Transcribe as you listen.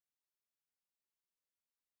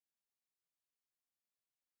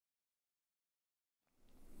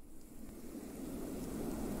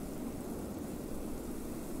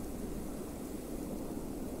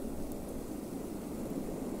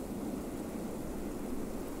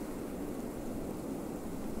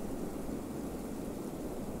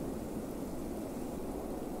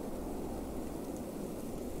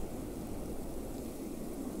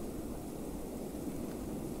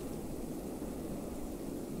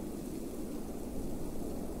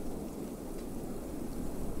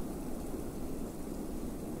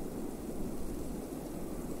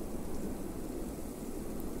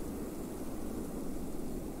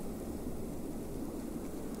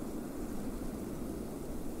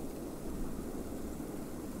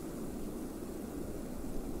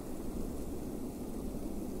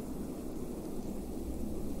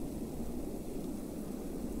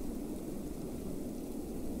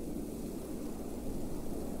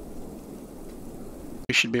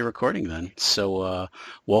We should be recording then. So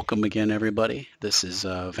welcome again, everybody. This is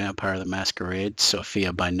Vampire the Masquerade,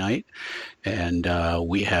 Sofia by night, and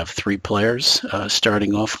we have three players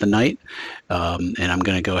starting off the night, and I'm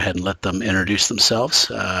going to go ahead and let them introduce themselves.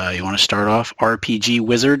 You want to start off, RPG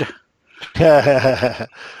Wizard? Well,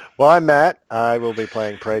 I'm Matt. I will be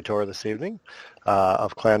playing Praetor this evening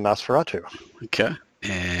of Clan Nosferatu. Okay.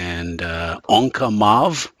 And Onka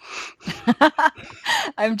Mav?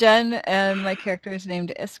 I'm Jen, and my character is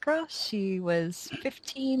named Iskra. She was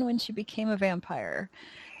 15 when she became a vampire.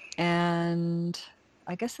 And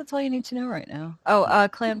I guess that's all you need to know right now. Oh,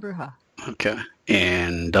 Clan Bruja. Okay.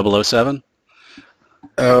 And 007?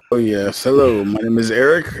 Oh, yes. Hello, my name is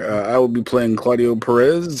Eric. I will be playing Claudio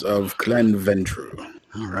Perez of Clan Ventru.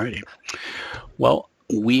 All righty. Well,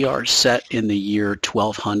 we are set in the year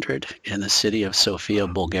 1200 in the city of Sofia,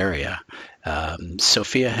 Bulgaria.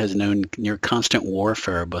 Sofia has known near constant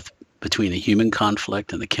warfare both between the human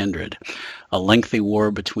conflict and the kindred. A lengthy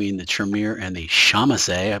war between the Tremere and the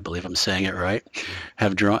Shamase, I believe I'm saying it right,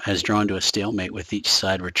 has drawn to a stalemate with each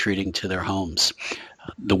side retreating to their homes.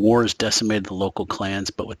 The war has decimated the local clans,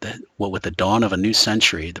 but with the dawn of a new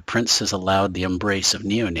century, the prince has allowed the embrace of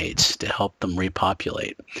neonates to help them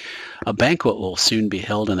repopulate. A banquet will soon be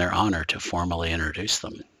held in their honor to formally introduce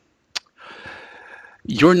them.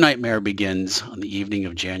 Your nightmare begins on the evening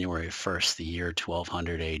of January 1st, the year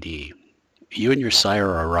 1200 AD. You and your sire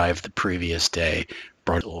arrived the previous day,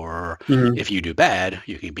 or if you do bad,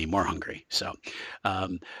 you can be more hungry. So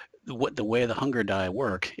the way the hunger die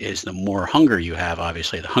work is the more hunger you have,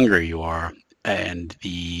 obviously, the hungrier you are, and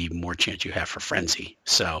the more chance you have for frenzy.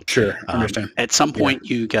 So Sure, understand. At some point,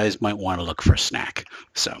 you guys might want to look for a snack.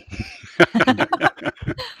 So,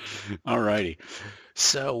 all righty.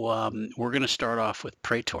 So we're going to start off with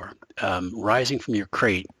Praetor. Rising from your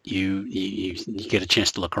crate, you get a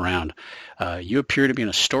chance to look around. You appear to be in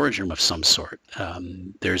a storage room of some sort.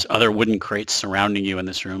 There's other wooden crates surrounding you in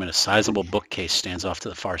this room, and a sizable bookcase stands off to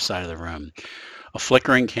the far side of the room. A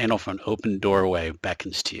flickering candle from an open doorway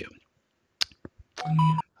beckons to you.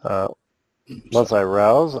 Once I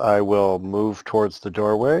rouse, I will move towards the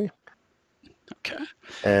doorway. Okay.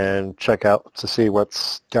 And check out to see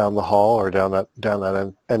what's down the hall or down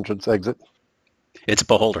that entrance exit. It's a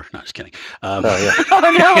beholder. No, just kidding. Oh, yeah. Oh,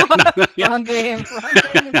 no. Wrong game.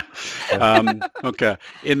 Okay.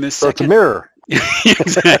 In this So second... it's a mirror.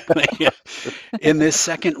 Exactly. Yeah. In this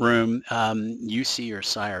second room, you see your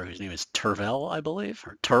sire, whose name is Tervel, I believe,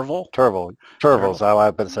 or Tervel. Tervel's how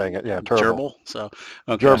I've been saying it. Yeah, Tervel. So,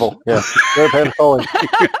 okay. Gerbil. Yeah.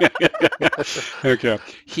 Okay.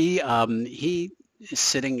 He is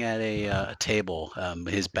sitting at a table.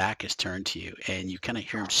 His back is turned to you, and you kind of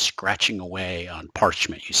hear him scratching away on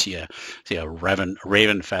parchment. You see a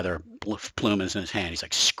raven feather plume is in his hand. He's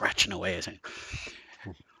like scratching away his hand.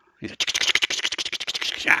 He's like,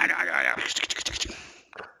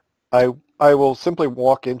 I will simply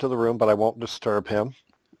walk into the room, but I won't disturb him.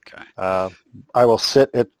 Okay. I will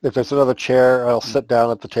sit if there's another chair, I'll sit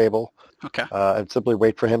down at the table. Okay. And simply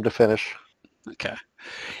wait for him to finish. Okay.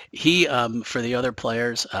 He, for the other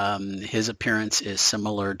players, his appearance is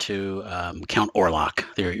similar to Count Orlok,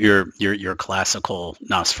 your classical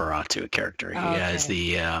Nosferatu character. He has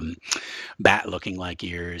the bat-looking like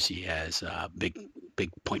ears. He has big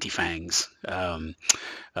pointy fangs.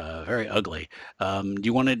 Very ugly. Do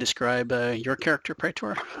you want to describe your character,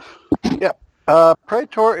 Praetor? Yeah.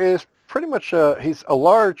 Praetor is pretty much he's a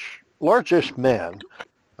largish man,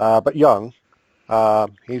 but young.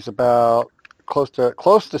 He's about close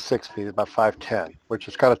to 6 feet, about 5'10", which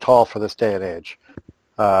is kind of tall for this day and age.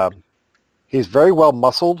 He's very well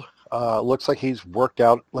muscled. Looks like he's worked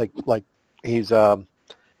out like he's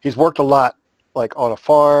worked a lot, like on a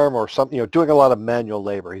farm or something, doing a lot of manual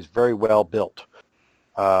labor. He's very well built.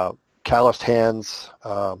 Calloused hands,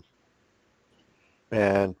 but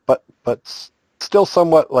still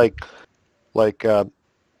somewhat like I don't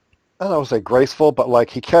know, say graceful, but like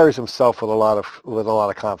he carries himself with a lot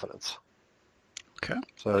of confidence. Okay.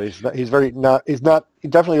 So he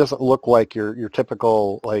definitely doesn't look like your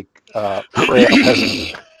typical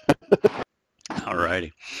peasant. All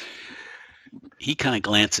righty. He kind of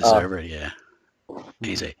glances over at you.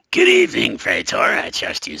 He's like, "Good evening, Praetor. I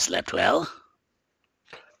trust you slept well."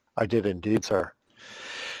 I did indeed, sir.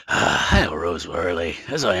 I arose early,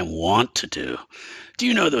 as I am wont to do. Do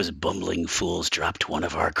you know those bumbling fools dropped one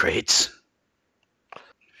of our crates?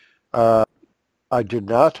 I did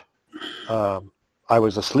not. I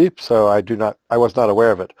was asleep, so I was not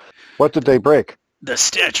aware of it. What did they break? The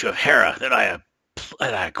statue of Hera that I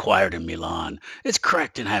that I acquired in Milan. It's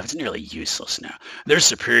cracked in half. It's nearly useless now. Their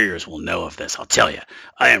superiors will know of this, I'll tell you.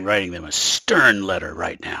 I am writing them a stern letter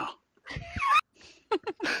right now.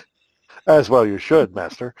 As well you should,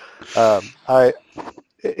 Master.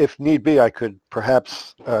 If need be, I could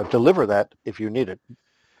perhaps deliver that if you need it.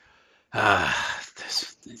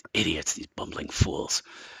 These idiots, these bumbling fools.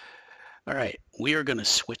 All right, we are going to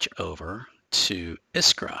switch over to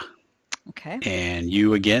Iskra. Okay. And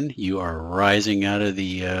you are rising out of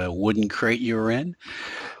the wooden crate you were in.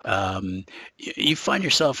 You find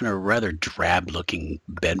yourself in a rather drab-looking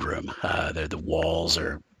bedroom. The walls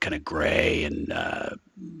are kind of gray and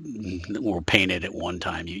were painted at one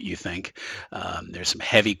time, you think. There's some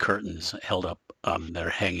heavy curtains held up that are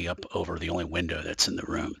hanging up over the only window that's in the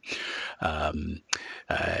room.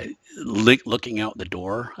 Looking out the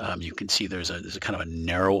door, you can see there's a kind of a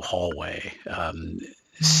narrow hallway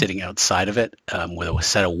sitting outside of it with a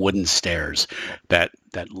set of wooden stairs that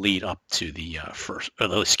lead up to the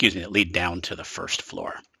that lead down to the first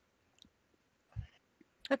floor.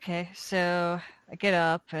 Okay, so I get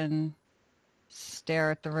up and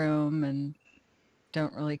stare at the room and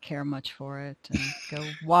don't really care much for it and go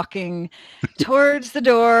walking towards the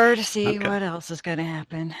door to see what else is going to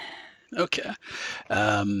happen. Okay.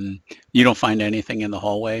 You don't find anything in the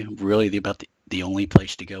hallway? Really, the only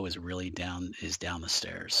place to go is down the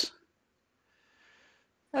stairs.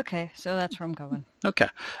 Okay, so that's where I'm going. Okay.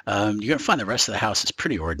 You're going to find the rest of the house is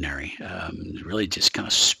pretty ordinary. Really just kind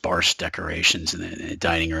of sparse decorations in the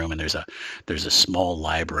dining room, and there's a small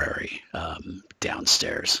library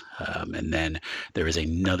downstairs. And then there is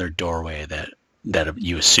another doorway that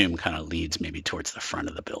you assume kind of leads maybe towards the front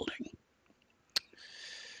of the building.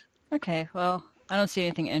 Okay, well, I don't see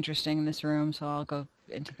anything interesting in this room, so I'll go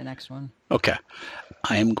into the next one. Okay.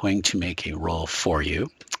 I am going to make a roll for you.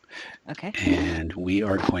 Okay. And we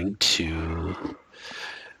are going to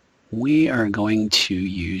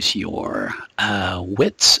use your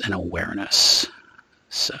wits and awareness.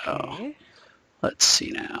 So Let's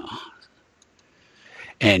see now.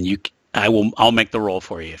 And I'll make the roll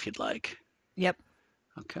for you if you'd like. Yep.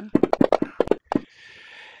 Okay.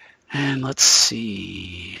 And let's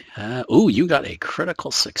see. You got a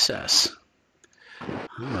critical success.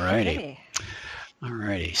 Alrighty. Okay.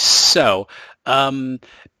 Alrighty. So,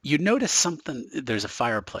 you notice something. There's a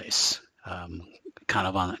fireplace, kind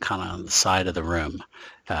of on the side of the room.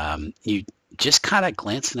 You just kind of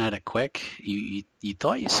glancing at it quick. You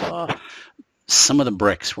thought you saw some of the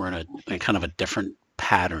bricks were in a kind of a different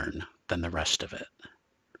pattern than the rest of it.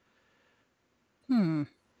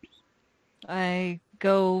 I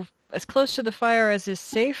go as close to the fire as is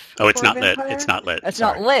safe. Oh, it's not lit. It's not lit. It's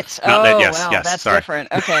not lit. Not lit. Yes, wow, yes. That's Sorry.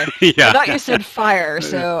 different. Okay. Yeah. I thought you said fire,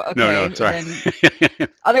 so okay. No, sorry.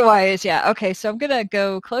 Otherwise, yeah. Okay, so I'm gonna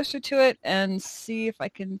go closer to it and see if I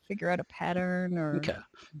can figure out a pattern or Okay.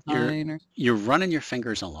 You're running your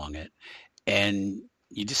fingers along it, and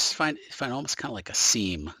you just find almost kind of like a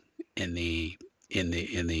seam in the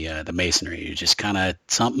masonry. You just kind of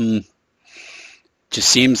something. Just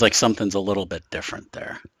seems like something's a little bit different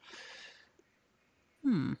there.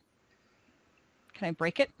 Can I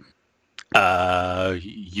break it?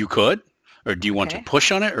 You could, or do you want to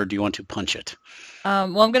push on it, or do you want to punch it?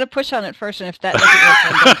 Well, I'm going to push on it first, and if that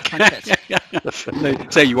doesn't work, I'm going to punch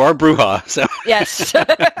it. So you are Bruja, so yes.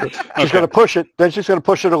 She's going to push it. Then she's going to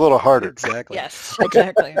push it a little harder. Exactly. Yes,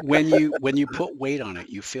 exactly. When you put weight on it,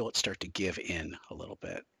 you feel it start to give in a little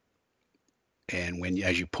bit, and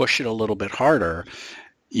as you push it a little bit harder,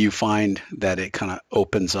 you find that it kind of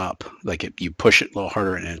opens up. Like you push it a little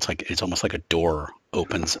harder, and it's almost like a door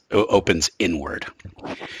opens inward,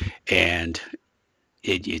 and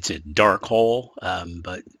it's a dark hole,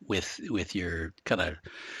 but with your kind of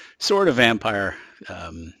sort of vampire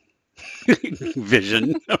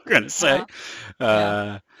vision, I'm going to say,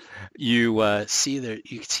 you can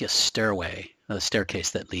see a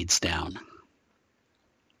staircase that leads down.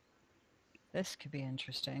 This could be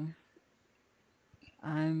interesting.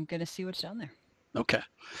 I'm going to see what's down there. Okay.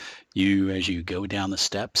 As you go down the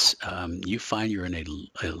steps, you find you're in a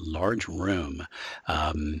large room,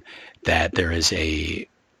 that there is a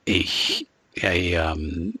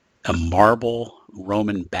marble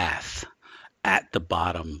Roman bath at the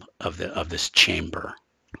bottom of this chamber.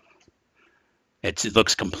 It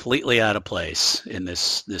looks completely out of place in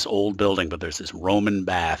this old building, but there's this Roman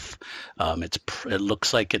bath. It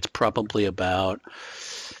looks like it's probably about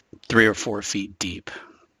 3 or 4 feet deep.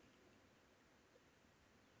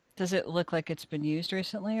 Does it look like it's been used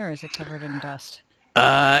recently, or is it covered in dust?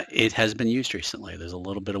 It has been used recently. There's a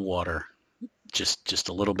little bit of water, just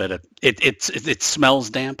a little bit of it. It smells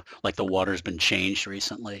damp, like the water's been changed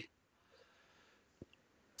recently.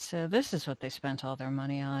 So this is what they spent all their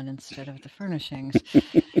money on instead of the furnishings.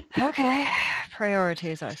 Okay.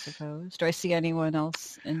 Priorities, I suppose. Do I see anyone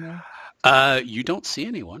else in there? You don't see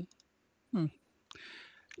anyone. Hmm.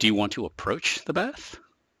 Do you want to approach the bath?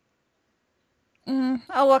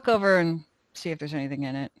 I'll walk over and see if there's anything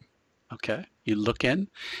in it. Okay. You look in,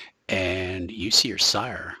 and you see your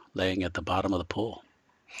sire laying at the bottom of the pool.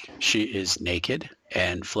 She is naked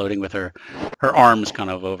and floating with her arms kind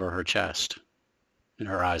of over her chest, and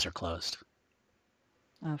her eyes are closed.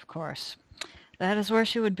 Of course. That is where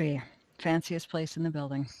she would be. Fanciest place in the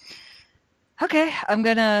building. Okay, I'm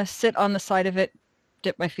going to sit on the side of it,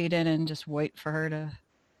 dip my feet in, and just wait for her to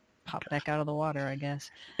pop back out of the water, I guess.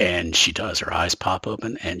 And she does. Her eyes pop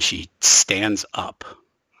open, and she stands up.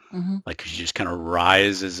 Mm-hmm. Like she just kind of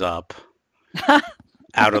rises up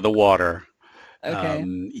out of the water. Okay.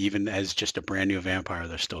 Even as just a brand new vampire,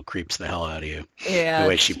 that still creeps the hell out of you. Yeah. The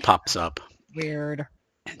way she pops up. Weird.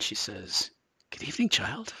 And she says, "Good evening,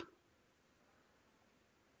 child."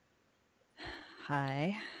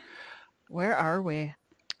 Hi. Where are we?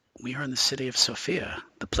 We are in the city of Sofia,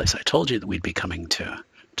 the place I told you that we'd be coming to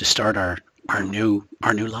start our new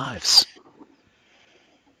lives.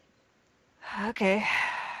 Okay.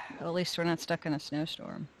 Well, at least we're not stuck in a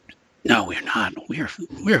snowstorm. No, we're not. We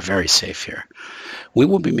are very safe here. We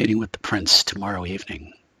will be meeting with the prince tomorrow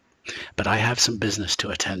evening, but I have some business to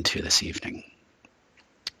attend to this evening.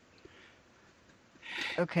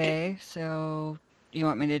 Okay, so you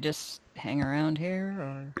want me to just hang around here,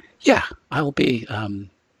 or? Yeah, I will be.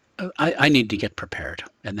 I need to get prepared,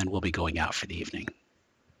 and then we'll be going out for the evening.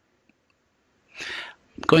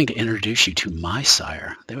 I'm going to introduce you to my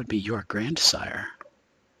sire. That would be your grandsire.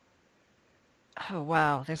 Oh,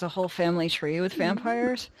 wow. There's a whole family tree with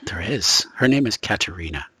vampires? There is. Her name is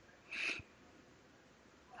Katerina.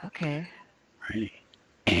 Okay. Righty.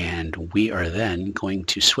 And we are then going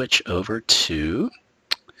to switch over to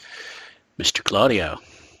Mr. Claudio.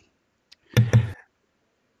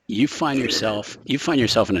 You find yourself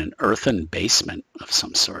in an earthen basement of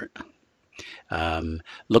some sort.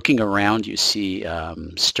 Looking around, you see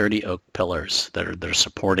sturdy oak pillars that are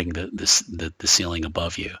supporting the ceiling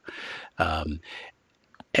above you.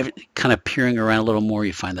 Kind of peering around a little more,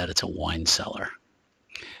 you find that it's a wine cellar.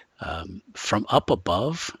 From up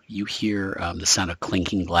above, you hear the sound of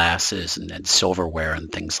clinking glasses and silverware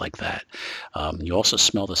and things like that. You also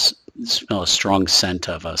smell a strong scent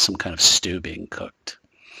of some kind of stew being cooked.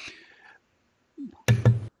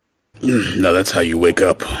 No, that's how you wake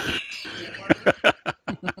up.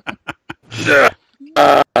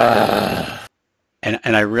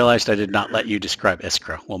 And I realized I did not let you describe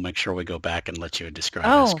Iskra. We'll make sure we go back and let you describe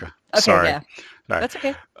Iskra. Okay, Sorry. yeah. Sorry. That's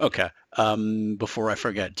okay. Okay. Before I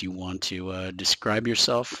forget, do you want to describe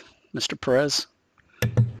yourself, Mr. Perez?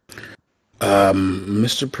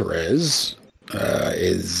 Mr. Perez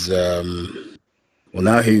is, well,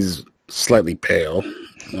 now he's slightly pale,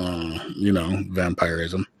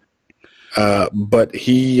 vampirism. But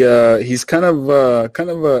he's kind of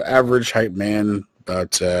a average height man,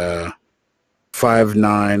 about 5'9",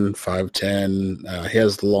 5'10". He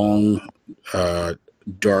has long,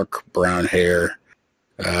 dark brown hair.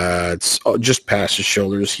 It's just past his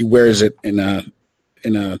shoulders. He wears it in a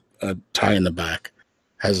tie in the back.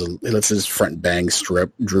 He lets his front bangs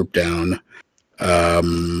droop down.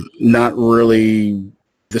 Not really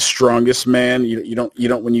the strongest man. You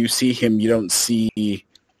don't when you see him, you don't see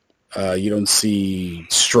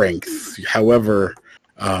strength. However,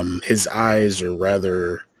 his eyes are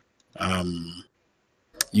rather.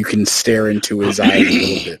 You can stare into his eyes a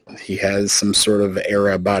little bit. He has some sort of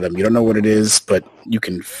aura about him. You don't know what it is, but you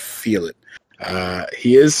can feel it.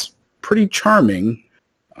 He is pretty charming,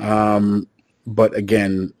 but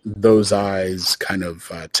again, those eyes kind of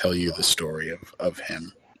tell you the story of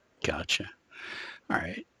him. Gotcha. All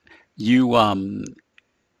right. You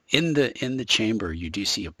in the chamber, you do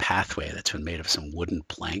see a pathway that's been made of some wooden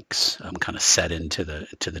planks, kind of set into the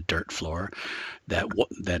dirt floor.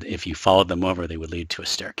 That if you followed them over, they would lead to a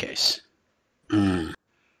staircase. Mm.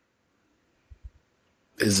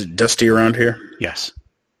 Is it dusty around here? Yes.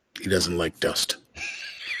 He doesn't like dust.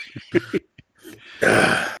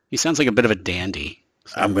 He sounds like a bit of a dandy.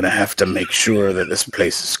 I'm gonna have to make sure that this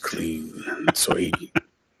place is clean. So he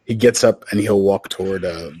gets up and he'll walk down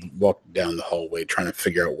the hallway, trying to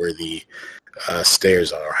figure out where the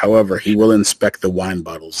stairs are. However, he will inspect the wine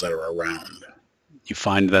bottles that are around. You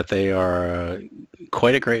find that they are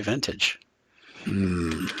quite a great vintage.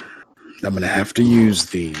 I'm gonna have to use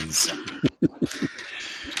these.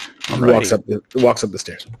 Walks up the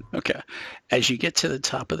stairs. Okay. As you get to the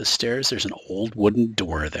top of the stairs, there's an old wooden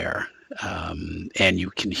door there. and you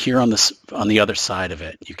can hear on the other side of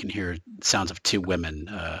it, you can hear sounds of two women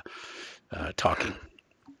talking.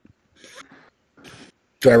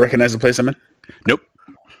 Do I recognize the place I'm in? Nope,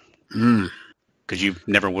 Mm. because you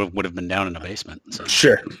never would have been down in a basement. So.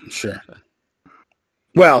 Sure.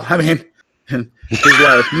 Well, I mean, his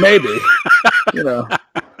life, maybe,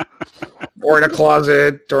 or in a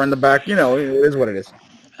closet, or in the back. It is what it is.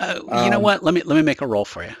 You know what? Let me make a roll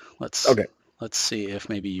for you. Let's see if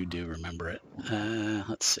maybe you do remember it.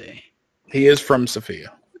 Let's see. He is from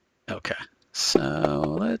Sofia. Okay,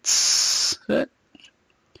 so let's.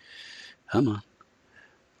 Come on.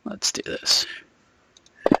 Let's do this.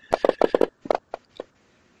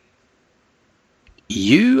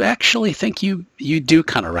 You actually think you do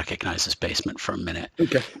kind of recognize this basement for a minute.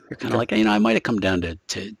 Okay. You're kind of like, I might have come down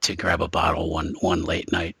to grab a bottle one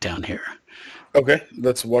late night down here. Okay,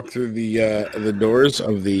 let's walk through the doors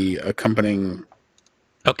of the accompanying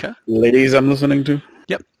ladies I'm listening to.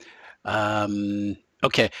 Yep.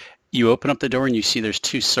 Okay. You open up the door and you see there's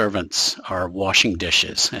two servants are washing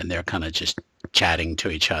dishes, and they're kind of just chatting to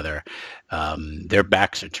each other. Their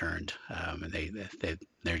backs are turned, and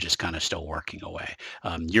they're just kind of still working away.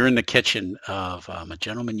 You're in the kitchen of a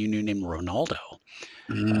gentleman you knew named Ronaldo,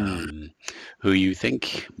 who you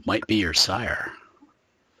think might be your sire.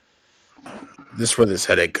 This is where this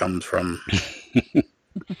headache comes from.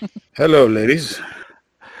 Hello, ladies.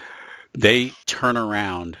 They turn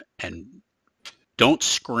around and don't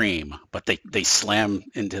scream, but they slam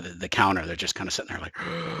into the counter. They're just kind of sitting there like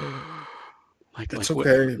okay.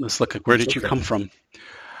 Let's look at where did you come from?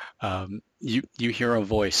 You hear a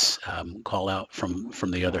voice call out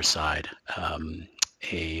from the other side.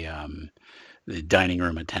 The dining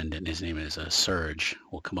room attendant, his name is Serge,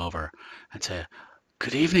 will come over and say,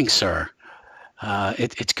 "Good evening, sir.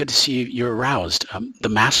 It's good to see you're aroused. The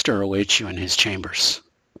master awaits you in his chambers."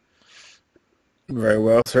 Very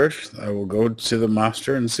well, Serge. I will go to the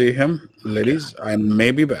master and see him. Ladies, I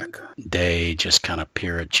may be back. They just kind of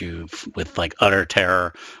peer at you with like utter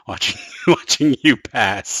terror, watching you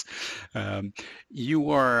pass.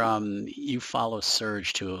 You follow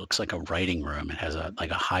Serge to, it looks like a writing room. It has a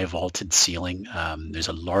high vaulted ceiling. There's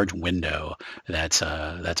a large window that's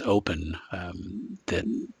open. That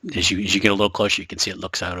as you get a little closer, you can see it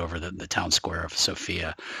looks out over the town square of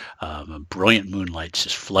Sofia. A brilliant moonlight's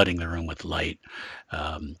just flooding the room with light.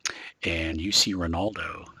 And you see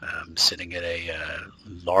Ronaldo sitting at a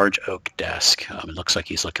large oak desk. It looks like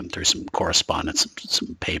he's looking through some correspondence,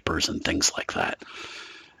 some papers and things like that.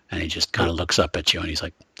 And he just kind of looks up at you and he's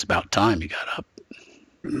like, "It's about time you got up."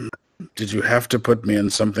 Did you have to put me in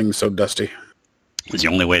something so dusty? It was the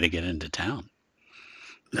only way to get into town.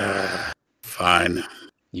 Fine.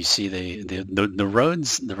 You see the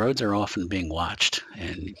roads are often being watched,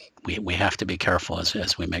 and we have to be careful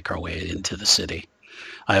as we make our way into the city.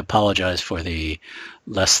 I apologize for the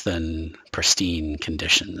less than pristine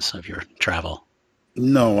conditions of your travel.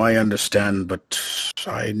 No, I understand, but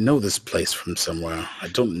I know this place from somewhere. I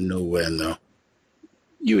don't know where, though.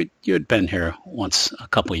 You had been here once a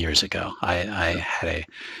couple years ago. I had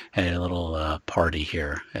a little party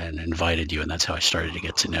here and invited you, and that's how I started to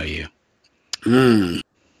get to know you.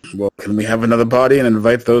 Well, can we have another party and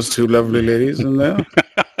invite those two lovely ladies in there?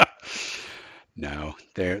 No,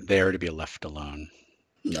 they are to be left alone.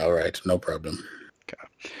 All right, no problem.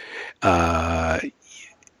 Okay.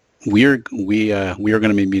 We are going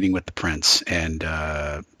to be meeting with the prince, and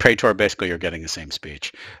Praetor, basically you're getting the same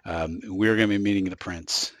speech. We're going to be meeting the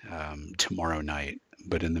prince tomorrow night,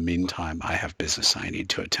 but in the meantime, I have business I need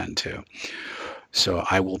to attend to. So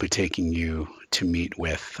I will be taking you to meet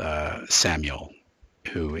with Samuel,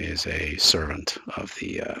 who is a servant of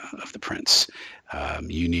the prince.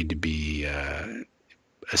 You need to be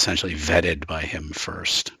essentially vetted by him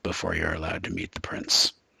first before you're allowed to meet the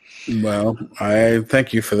prince. Well, I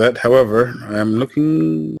thank you for that. However, I am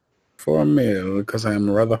looking for a meal because I am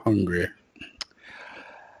rather hungry.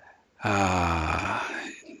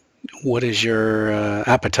 What is your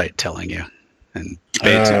appetite telling you? And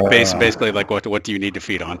basically, like, what do you need to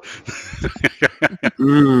feed on?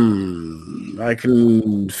 I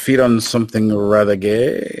can feed on something rather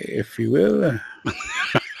gay, if you will.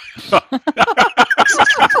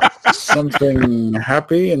 Something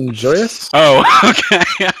happy and joyous. Oh,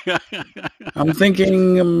 okay. I'm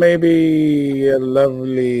thinking maybe a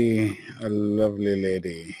lovely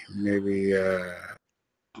lady, maybe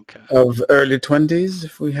of early 20s,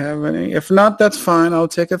 if we have any. If not, that's fine. I'll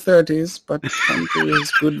take a 30s, but 20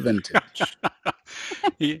 is good vintage.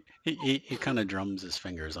 He kind of drums his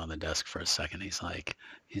fingers on the desk for a second. He's like,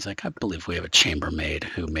 I believe we have a chambermaid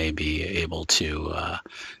who may be able to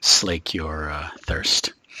slake your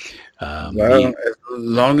thirst. Well, as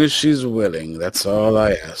long as she's willing, that's all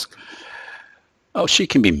I ask. She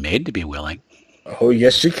can be made to be willing. Oh,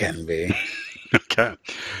 yes, she can be. Okay.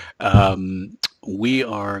 We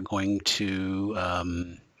are going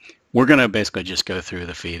to we're going to basically just go through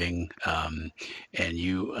the feeding, and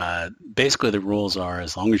you basically the rules are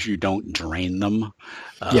as long as you don't drain them,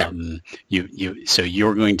 Yeah. so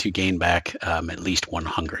you're going to gain back at least one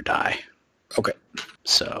hunger die. Okay.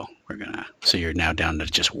 So so you're now down to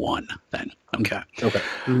just one then. Okay. Okay.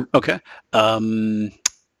 Okay.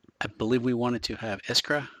 I believe we wanted to have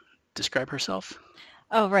Iskra describe herself.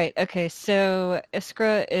 Oh, right. Okay. So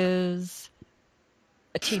Iskra is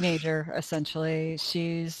a teenager, essentially.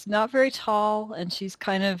 She's not very tall, and she's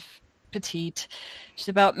kind of petite. She's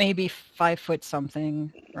about maybe 5 foot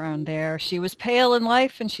something around there. She was pale in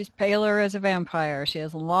life, and she's paler as a vampire. She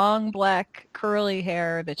has long, black, curly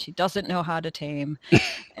hair that she doesn't know how to tame,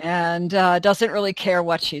 and doesn't really care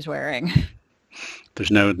what she's wearing.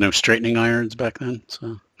 There's no straightening irons back then,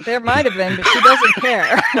 so. There might have been, but she doesn't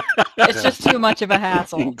care. It's just too much of a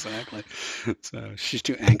hassle. Exactly. So she's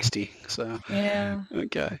too angsty. So Yeah.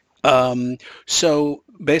 okay. So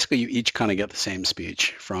basically, you each kind of get the same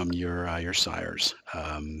speech from your sires,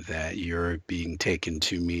 that you're being taken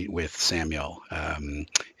to meet with Samuel,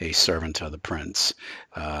 a servant of the prince,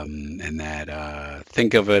 and that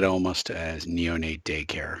think of it almost as neonate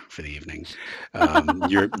daycare for the evening.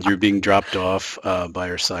 You're being dropped off by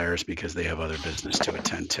your sires because they have other business to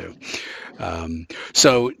attend to.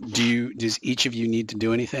 So does each of you need to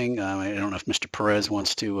do anything? I don't know if Mr. Perez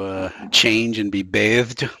wants to change and be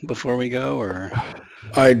bathed before we go, or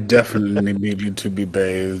I definitely need you to be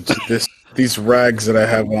bathed. These rags that I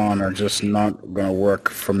have on are just not going to work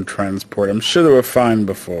from transport. I'm sure they were fine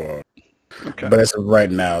before. okay. But as of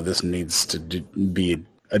right now, this needs to be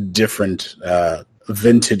a different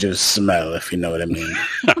vintage of smell, if you know what I mean.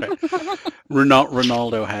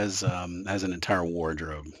 Ronaldo has an entire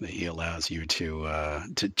wardrobe that he allows you to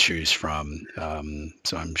choose from.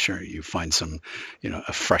 So I'm sure you find some,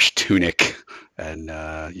 a fresh tunic and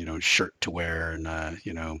shirt to wear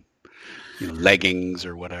and leggings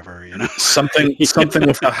or whatever. Something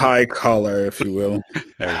with a high collar, if you will.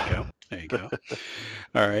 There you go.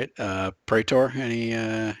 All right, Praetor,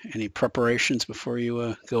 any preparations before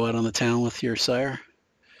you go out on the town with your sire?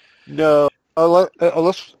 No,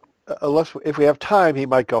 unless if we have time, he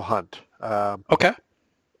might go hunt. Okay.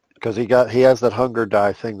 Because he has that hunger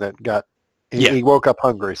die thing that he woke up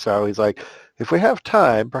hungry. So he's like, if we have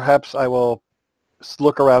time, perhaps I will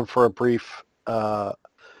look around for a brief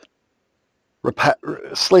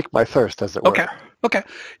slake my thirst, as it were. Okay.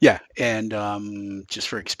 Yeah, and just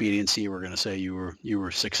for expediency, we're going to say you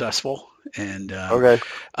were successful, and Okay.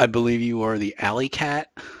 I believe you are the alley cat.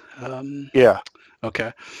 Yeah.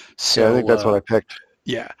 Okay. So I think that's what I picked.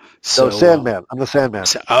 Yeah. So Sandman. I'm the Sandman.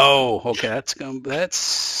 Okay.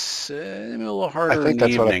 That's a little harder I think in the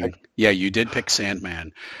that's what I evening. picked. Yeah, you did pick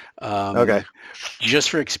Sandman. Okay. Just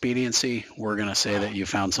for expediency, we're going to say that you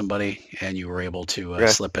found somebody and you were able to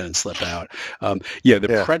slip in and slip out.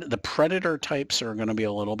 The predator types are going to be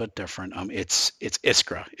a little bit different. It's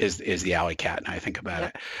Iskra is the alley cat, and I think about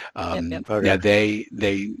it. Yep. Okay. Yeah,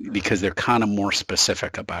 they because they're kind of more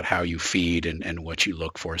specific about how you feed and what you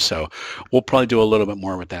look for. So we'll probably do a little bit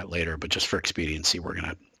more with that later. But just for expediency, we're going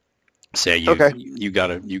to say you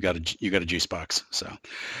got a juice box. So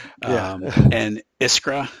and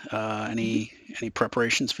Iskra, any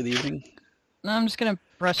preparations for the evening? No, I'm just going to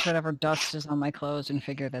brush whatever dust is on my clothes and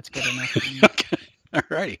figure that's good enough. Okay. All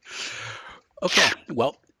righty. Okay.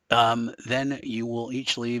 Well, then you will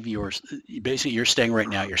each leave basically you're staying right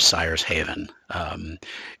now at your sire's haven.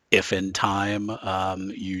 If in time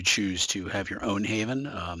you choose to have your own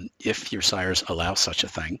haven, if your sires allow such a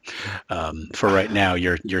thing. For right now,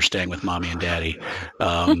 you're staying with mommy and daddy.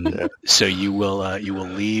 So you will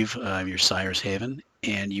leave your sire's haven,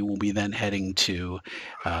 and you will be then heading to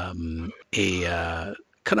a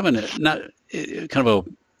kind of a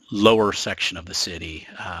lower section of the city.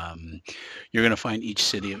 You're going to find each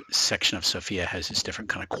section of Sofia has its different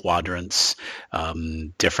kind of quadrants.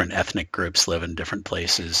 Different ethnic groups live in different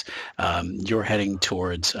places. You're heading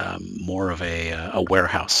towards more of a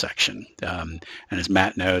warehouse section. And as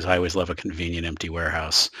Matt knows, I always love a convenient empty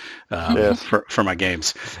warehouse for my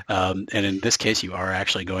games. And in this case, you are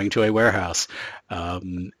actually going to a warehouse.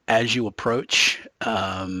 As you approach,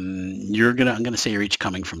 I'm going to say you're each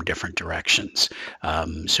coming from different directions.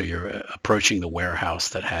 So you're approaching the warehouse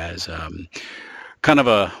that has kind of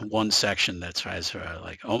a one section that has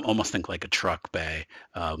like almost think like a truck bay,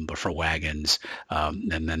 but for wagons.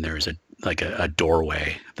 And then there's a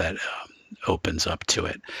doorway that opens up to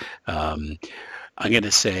it. I'm going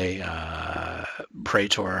to say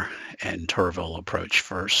Praetor and Turville approach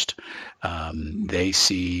first. They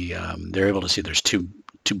see, they're able to see there's two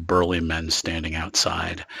burly men standing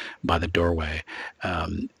outside by the doorway.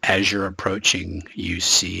 As you're approaching, you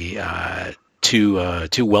see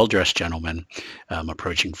two well-dressed gentlemen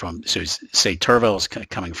approaching from, so say Turville's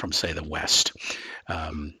coming from, say, the west.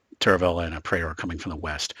 Turville and Praetor are coming from the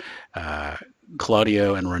west.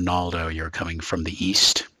 Claudio and Ronaldo, you're coming from the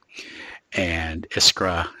east. And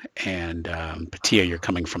Iskra and Patia, you're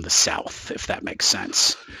coming from the south, if that makes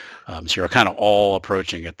sense. So you're kind of all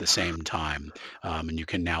approaching at the same time, and you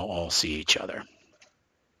can now all see each other.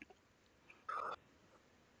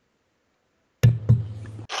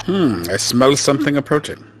 I smell something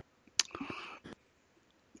approaching.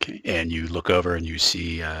 Okay. And you look over and you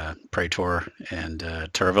see Praetor and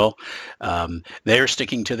Turville. They are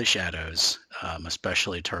sticking to the shadows,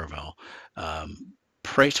 especially Turville.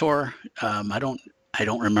 Praetor, I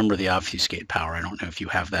don't remember the obfuscate power. I don't know if you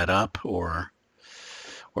have that up or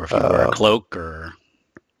if you wear a cloak or.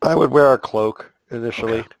 I would wear a cloak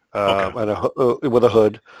initially, and with a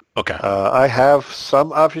hood. Okay. I have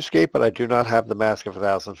some obfuscate, but I do not have the Mask of a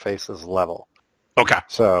Thousand Faces level. Okay.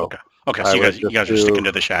 So. Okay. So you guys are sticking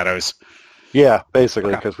to the shadows. Yeah,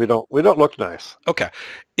 basically, because we don't look nice. Okay.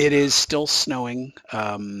 It is still snowing.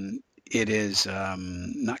 It is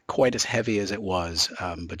not quite as heavy as it was,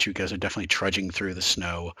 but you guys are definitely trudging through the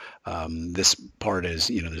snow. This part is,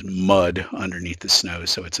 there's mud underneath the snow,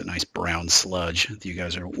 so it's a nice brown sludge that you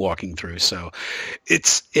guys are walking through. So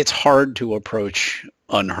it's hard to approach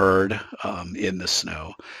unheard in the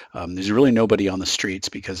snow. There's really nobody on the streets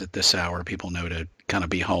because at this hour people know to kind of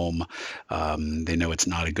be home. They know it's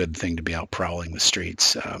not a good thing to be out prowling the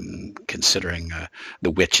streets, considering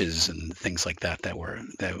the witches and things like that that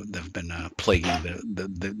have been plaguing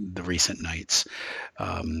the recent nights.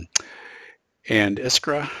 And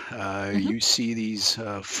Iskra, you see these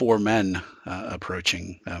four men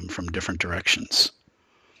approaching from different directions.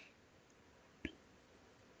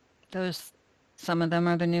 Some of them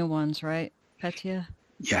are the new ones, right, Petia?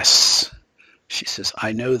 Yes. She says,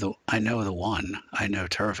 I know the one. I know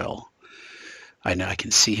Turville. I know I can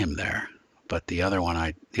see him there. But the other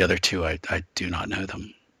two, I do not know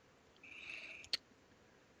them.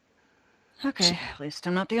 Okay, at least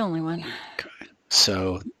I'm not the only one. Okay.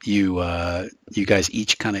 So you guys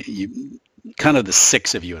each kind of the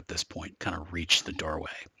six of you at this point kind of reach the doorway.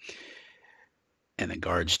 And the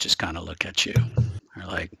guards just kind of look at you. They're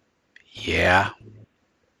like, yeah.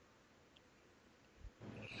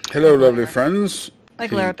 Hello, lovely friends. I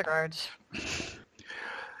glare at the guards.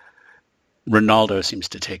 Ronaldo seems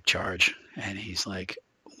to take charge, and he's like,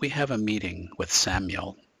 we have a meeting with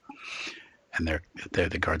Samuel. And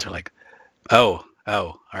the guards are like, oh,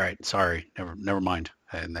 all right, sorry, never mind.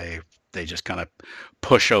 And they just kind of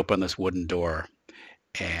push open this wooden door,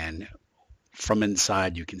 and from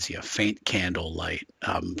inside you can see a faint candle light,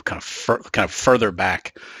 kind of further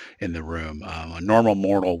back in the room. A normal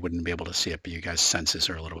mortal wouldn't be able to see it, but you guys' senses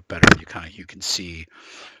are a little bit better. You can see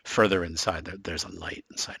further inside. There's a light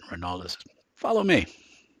inside. Ronaldo says, "Follow me,"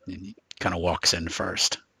 and he kind of walks in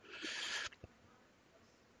first.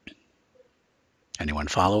 Anyone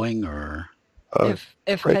following, or if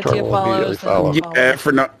Praetor Petia will follows, then I'll immediately follow.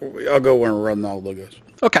 For now, I'll go when Ronaldo goes.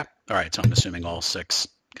 okay, all right. So I'm assuming all six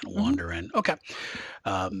kind of wander in. Okay.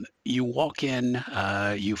 You walk in,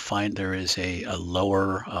 you find there is a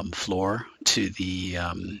lower floor to the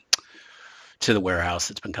warehouse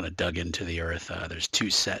that's been kind of dug into the earth. There's two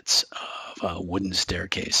sets of wooden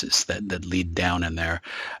staircases that lead down in there.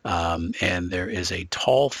 And there is a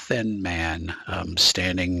tall, thin man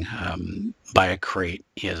standing by a crate.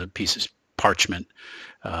 He has a piece of parchment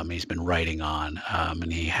he's been writing on,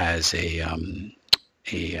 and he has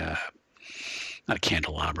not a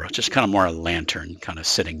candelabra, just kind of more a lantern kind of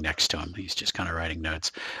sitting next to him. He's just kind of writing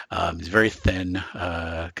notes. He's very thin,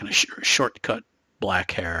 kind of short-cut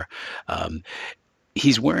black hair.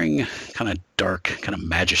 He's wearing kind of dark, kind of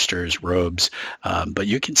magister's robes, but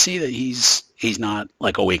you can see that he's not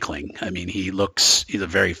like a weakling. I mean, he's a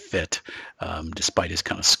very fit, despite his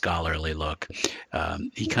kind of scholarly look.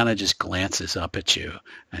 He kind of just glances up at you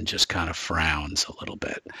and just kind of frowns a little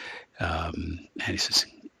bit. And he says,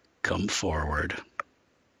 "Come forward."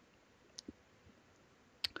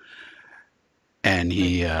 And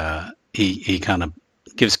he kind of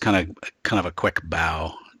gives kind of a quick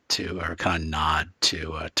bow or kind of nod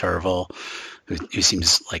to Turville, who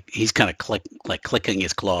seems like he's kind of clicking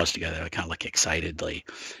his claws together, kind of like excitedly,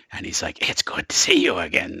 and he's like, "It's good to see you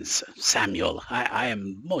again, Samuel. I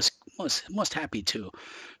am most happy to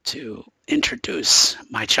introduce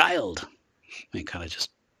my child." And he kind of just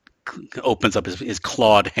opens up his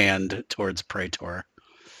clawed hand towards Praetor.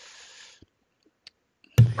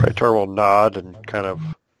 Praetor will nod and kind of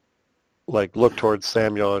like look towards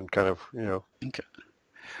Samuel and kind of, Okay.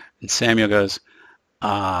 And Samuel goes,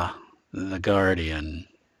 the Guardian.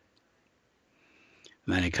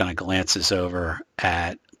 And then he kind of glances over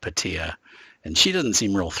at Patia, and she doesn't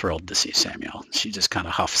seem real thrilled to see Samuel. She just kind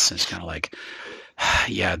of huffs and is kind of like,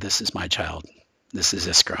 yeah, this is my child. This is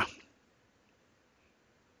Iskra.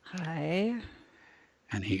 Hi.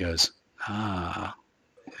 And he goes,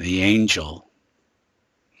 the angel.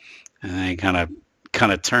 And then he kind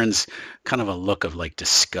of turns kind of a look of like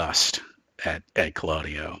disgust at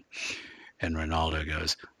Claudio. And Ronaldo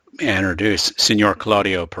goes, may I introduce Senor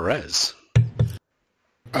Claudio Perez.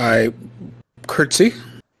 I curtsy.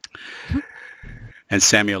 And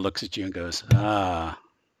Samuel looks at you and goes, the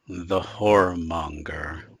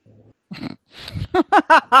whoremonger.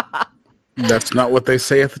 That's not what they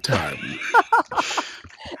say at the time.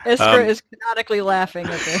 Iskra is canonically laughing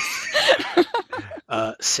at this.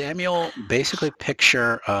 Samuel, basically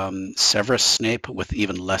picture Severus Snape with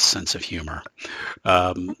even less sense of humor.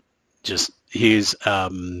 He's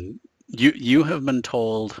you have been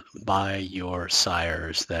told by your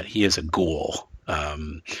sires that he is a ghoul.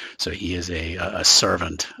 So he is a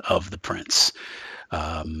servant of the prince.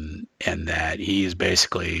 And that he is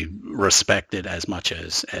basically respected as much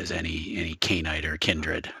as any Cainite or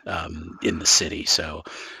kindred in the city. So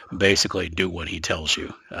basically do what he tells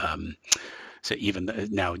you. So even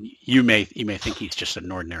now you may think he's just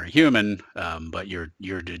an ordinary human, but you're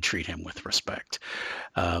to treat him with respect.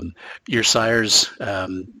 Your sires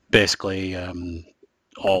basically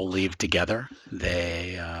all leave together.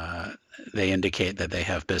 They indicate that they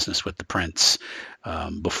have business with the prince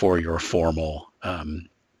before your formal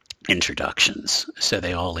introductions. So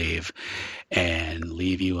they all leave and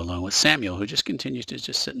leave you alone with Samuel, who just continues to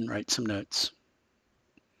just sit and write some notes.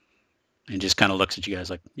 And just kind of looks at you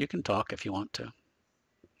guys like, you can talk if you want to.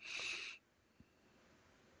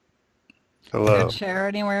 hello. Is there a chair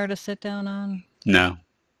anywhere to sit down on? No.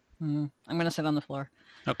 I'm going to sit on the floor.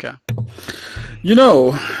 Okay. You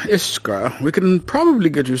know, Iskra, we can probably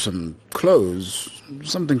get you some clothes,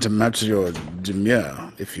 something to match your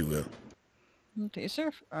demure, if you will. These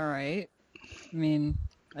are all right. I mean,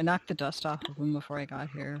 I knocked the dust off of them before I got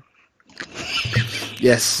here.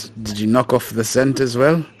 Yes, did you knock off the scent as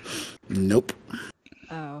well? Nope.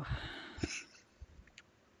 Oh.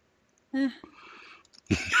 I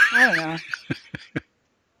don't know.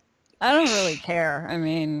 I don't really care. I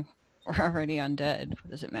mean, we're already undead. What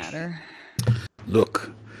does it matter?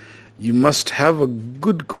 Look, you must have a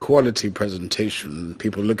good quality presentation.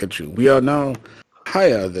 People look at you. We are now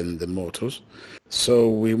higher than the mortals, so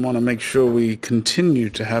we want to make sure we continue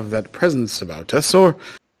to have that presence about us, or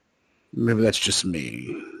maybe that's just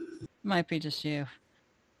me. Might be just you.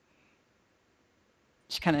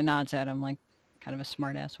 She kind of nods at him like kind of a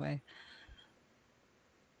smart-ass way.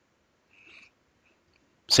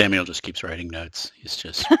 Samuel just keeps writing notes. He's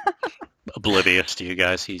just oblivious to you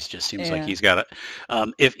guys. He just seems like he's got it.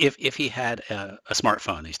 If he had a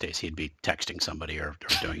smartphone these days, he'd be texting somebody or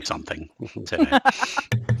doing something today.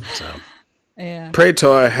 So, Yeah.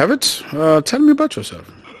 Praetor, I have it. Tell me about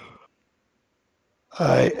yourself.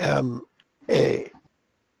 I am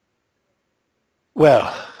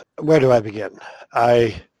well, where do I begin?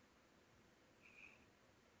 I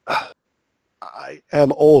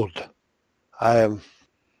am old. I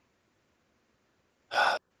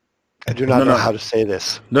do not know how to say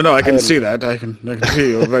this. No, I can see that. I can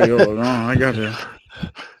see you're very old. No, I got you.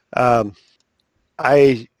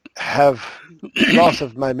 I have loss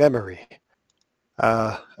of my memory.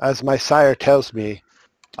 As my sire tells me,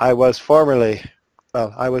 I was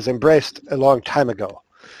embraced a long time ago.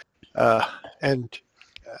 And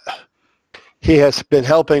he has been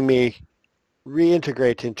helping me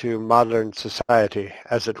reintegrate into modern society,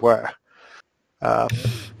 as it were.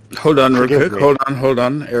 Hold on real quick. Me. Hold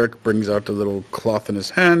on. Eric brings out a little cloth in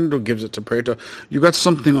his hand or gives it to Praetor. You got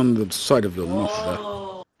something on the side of your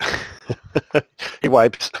mouth there. He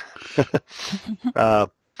wipes. I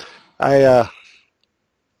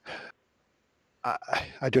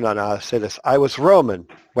do not know how to say this. I was Roman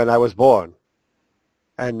when I was born,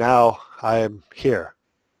 and now I am here.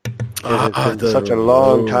 It has been such a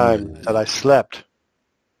long time that I slept,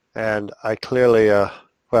 and I clearly, I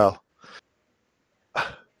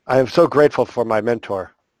am so grateful for my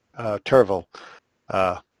mentor, Terval.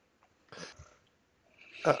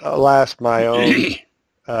 Alas, my own,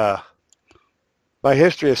 my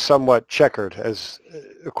history is somewhat checkered, as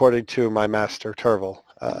according to my master, Terval.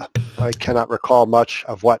 I cannot recall much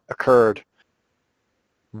of what occurred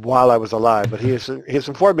while I was alive, but he has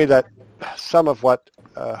informed me that some of what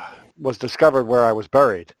was discovered where I was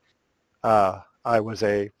buried. I was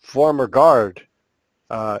a former guard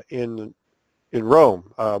in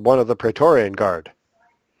Rome, one of the Praetorian Guard,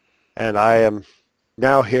 and I am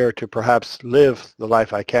now here to perhaps live the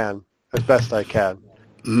life I can as best I can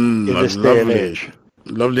in A this day and age.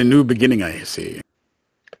 lovely new beginning, I see.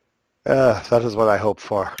 That is what I hope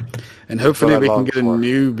for. And hopefully what I we can long get a for.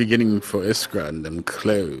 new beginning for Iskra and them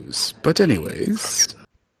clothes. But anyways,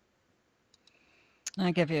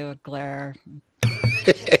 I give you a glare.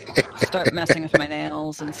 Start messing with my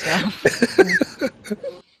nails and stuff.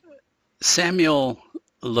 Samuel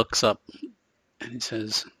looks up and he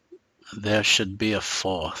says, "There should be a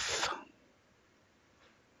fourth."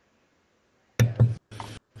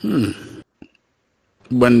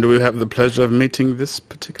 when do we have the pleasure of meeting this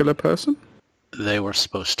particular person? They were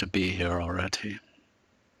supposed to be here already.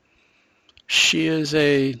 She is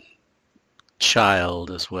a child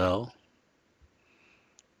as well,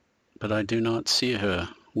 but I do not see her.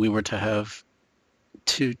 We were to have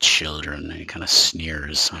 2 children. He kind of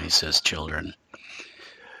sneers when he says children.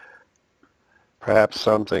 Perhaps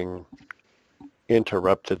something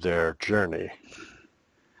interrupted their journey.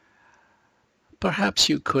 Perhaps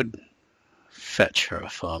you could fetch her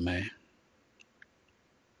for me.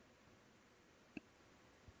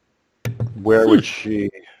 Where would she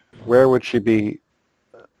be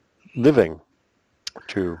living,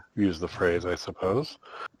 to use the phrase, I suppose?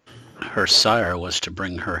 Her sire was to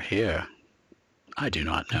bring her here. I do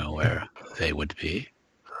not know where they would be.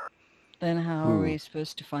 Then how are we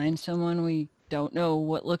supposed to find someone we don't know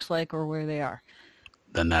what looks like or where they are?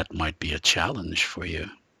 Then that might be a challenge for you.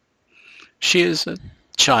 She is a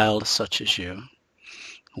child such as you,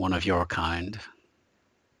 one of your kind.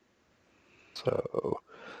 So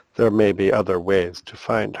there may be other ways to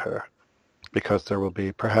find her, because there will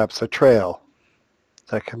be perhaps a trail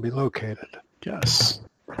that can be located. Yes.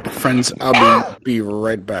 Friends, I'll be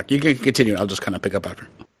right back. You can continue. I'll just kind of pick up after.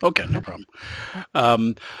 Okay, no problem.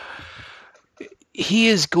 He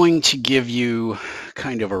is going to give you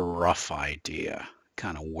kind of a rough idea,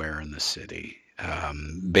 kind of where in the city,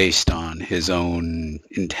 based on his own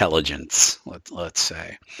intelligence, let's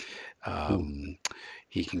say.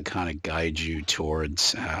 He can kind of guide you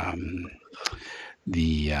towards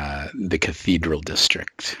the cathedral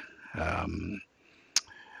district.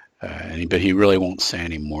 But he really won't say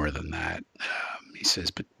any more than that. He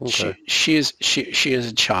says, but Okay. she is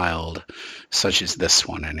a child such as this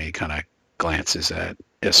one, and he kind of glances at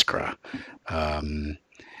Iskra.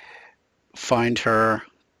 Find her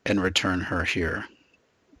and return her here,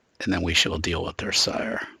 and then we shall deal with their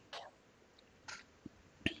sire.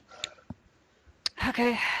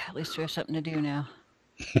 Okay, at least we have something to do now.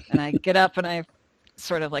 And I get up and I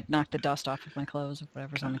sort of like knock the dust off of my clothes, of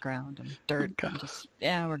whatever's on the ground and dirt. Okay. And just,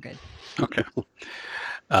 yeah, we're good. Okay.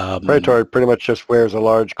 Praetor pretty much just wears a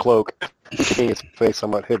large cloak, keeping his face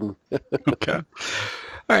somewhat hidden. Okay. All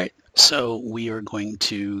right. So we are going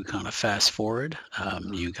to kind of fast forward.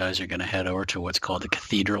 You guys are going to head over to what's called the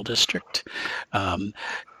Cathedral District.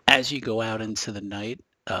 As you go out into the night,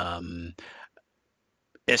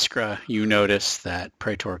 Iskra, you notice that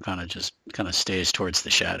Praetor kind of stays towards the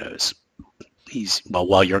shadows.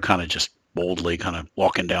 While you're kind of just boldly kind of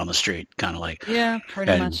walking down the street, kind of like. Yeah,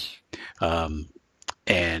 pretty much.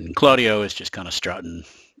 And Claudio is just kind of strutting,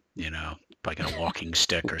 like a walking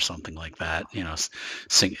stick or something like that,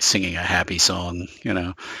 singing a happy song,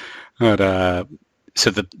 But so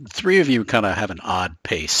the 3 of you kind of have an odd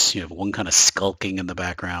pace. You have one kind of skulking in the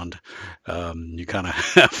background. You kind of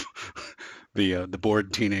have the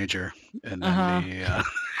bored teenager, and then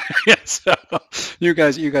so you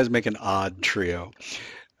guys make an odd trio.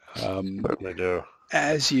 Certainly do.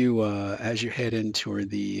 As you head in toward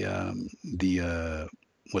the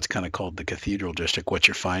what's kind of called the Cathedral District, what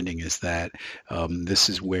you're finding is that this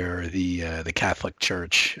is where the Catholic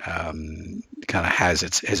Church kind of has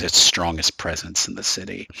its strongest presence in the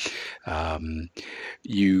city.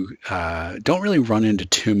 You don't really run into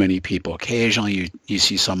too many people. Occasionally, you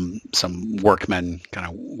see some workmen kind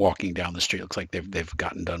of walking down the street. Looks like they've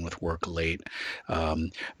gotten done with work late.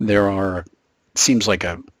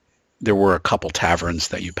 There were a couple taverns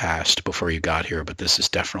that you passed before you got here, but this is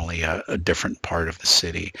definitely a different part of the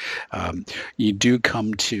city. You do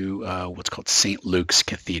come to what's called St. Luke's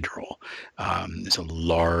Cathedral. It's a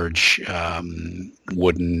large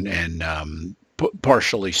wooden and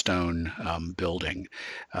partially stone building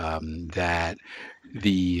that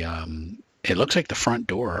the It looks like the front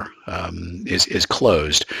door is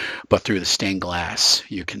closed, but through the stained glass,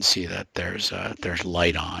 you can see that there's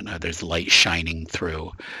light on. There's light shining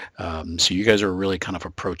through. So you guys are really kind of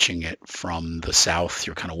approaching it from the south.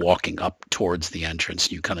 You're kind of walking up towards the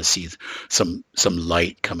entrance. You kind of see some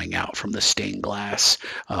light coming out from the stained glass,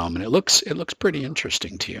 and it looks pretty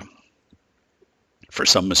interesting to you for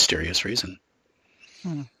some mysterious reason.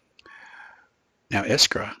 Now,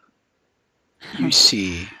 Iskra, you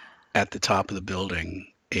see at the top of the building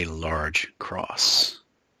a large cross.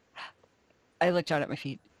 I look down at my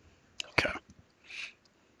feet. Okay.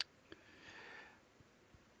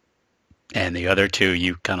 And the other two,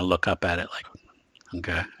 you kind of look up at it like,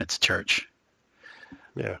 okay, it's church.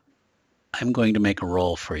 Yeah. I'm going to make a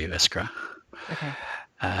roll for you, Iskra. Okay.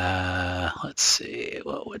 Let's see,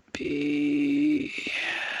 what would be...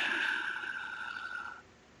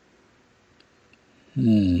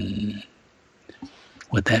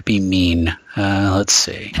 Would that be mean? Let's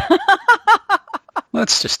see.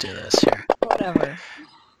 Let's just do this here. Whatever.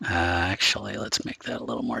 Actually, let's make that a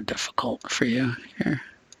little more difficult for you here.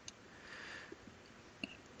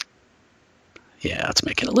 Yeah, let's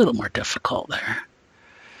make it a little more difficult there.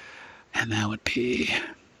 And that would be...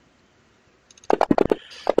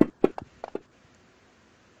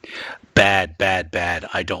 Bad, bad, bad.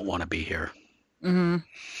 I don't want to be here. Mm-hmm.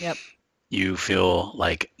 Yep. You feel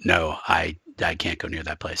like, no, I can't go near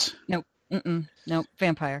that place. Nope. Mm-mm. Nope.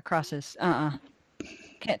 Vampire. Crosses.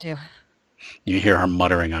 Can't do. You hear her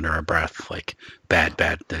muttering under her breath, like, bad,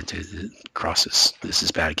 bad, crosses. This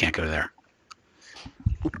is bad. I can't go there.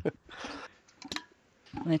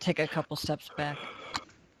 I'm going to take a couple steps back.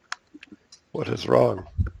 What is wrong?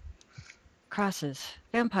 Crosses.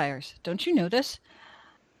 Vampires. Don't you know this?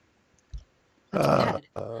 That's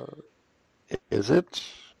bad. Is it?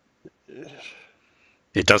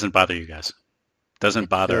 It doesn't bother you guys. Doesn't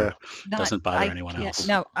bother I anyone can't- else.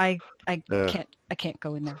 No, I Yeah. can't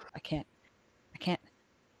go in there. I can't.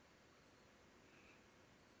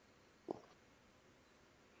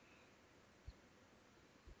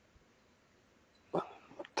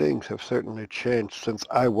 Things have certainly changed since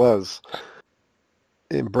I was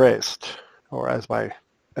embraced, or as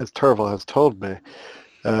Terval has told me.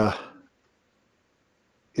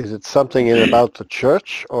 Is it something in about the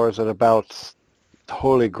church, or is it about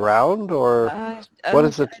holy ground, or what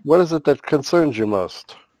is it? What is it that concerns you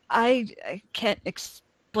most? I can't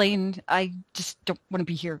explain. I just don't want to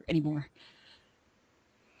be here anymore.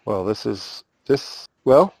 Well,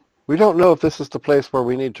 Well, we don't know if this is the place where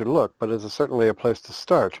we need to look, but it is certainly a place to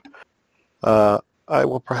start. I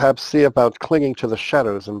will perhaps see about clinging to the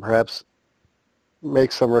shadows and perhaps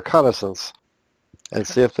make some reconnaissance and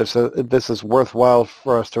see if this is worthwhile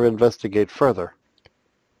for us to investigate further.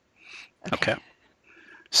 Okay.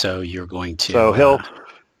 So you're going to... So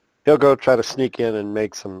he'll go try to sneak in and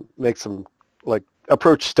make some like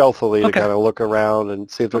approach stealthily to kind of look around and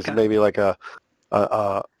see if there's maybe like a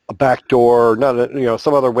back door,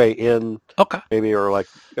 some other way in. Okay. Maybe, or like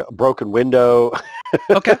a broken window.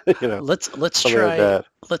 Okay. something Let's like try that.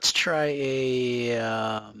 let's try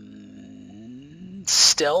a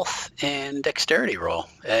stealth and dexterity roll,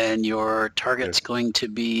 and your target's going to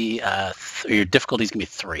be your difficulty is going to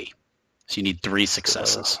be 3, so you need 3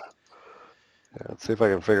 successes. Let's see if I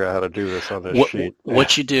can figure out how to do this on this sheet.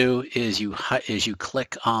 What you do is you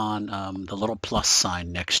click on the little plus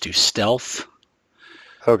sign next to stealth.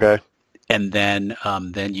 Okay. And then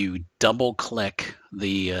you double click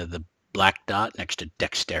the black dot next to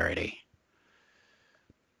dexterity.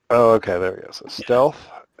 Oh, okay. There we go. So stealth,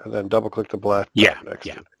 and then double click the black dot next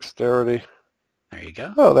to dexterity. There you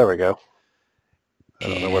go. Oh, there we go. I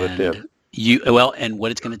don't know what it did. And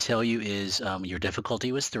what it's going to tell you is your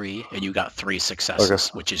difficulty was 3, and you got 3 successes,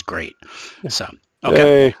 which is great. So,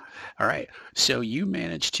 okay. Yay. All right. So you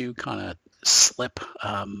managed to kind of slip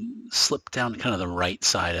down kind of the right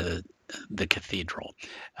side of the cathedral.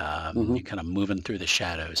 You're kind of moving through the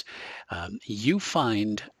shadows. You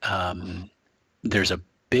find there's a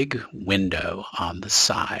big window on the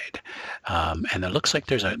side, and it looks like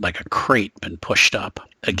there's a crate been pushed up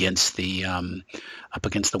against the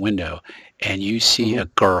window, and you see a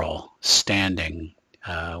girl standing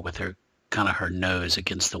with her nose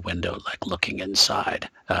against the window, like looking inside.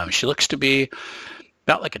 She looks to be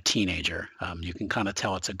about like a teenager. You can kind of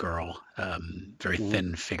tell it's a girl, very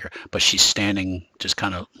thin figure, but she's standing just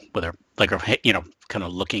kind of with her kind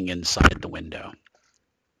of looking inside the window.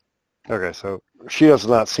 Okay, so she has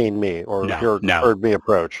not seen me or heard me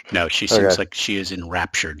approach. No, she seems like she is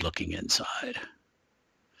enraptured looking inside.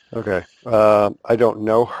 Okay. I don't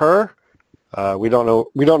know her. We don't know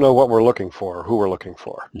what we're looking for, who we're looking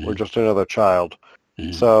for. We're just another child.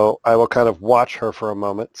 So I will kind of watch her for a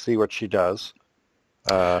moment, see what she does,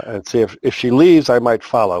 and see if she leaves, I might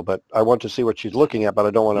follow. But I want to see what she's looking at, but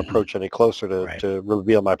I don't want to approach any closer to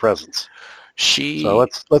reveal my presence. So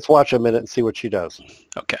let's watch a minute and see what she does.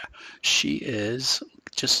 Okay. She is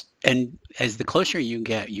just, and as the closer you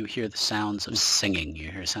get, you hear the sounds of singing.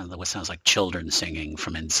 You hear what sounds like children singing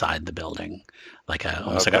from inside the building, like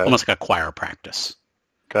almost like a choir practice.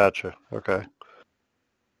 Gotcha. Okay.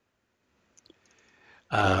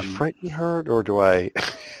 Do I frighten her, or do I?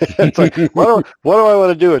 It's like, what do I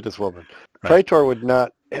want to do with this woman? Right. Praetor would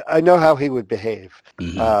not. I know how he would behave.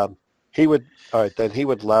 He would. All right, then he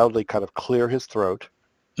would loudly kind of clear his throat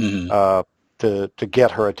to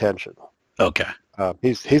get her attention. Okay.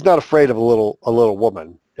 He's not afraid of a little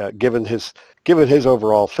woman, given his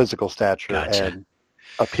overall physical stature and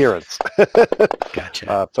appearance.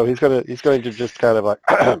 Gotcha. So he's going to just kind of like,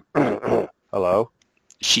 hello.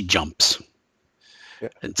 She jumps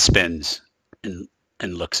and spins and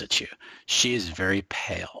looks at you. She is very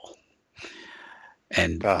pale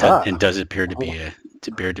and does appear to be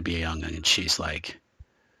a young, and she's like,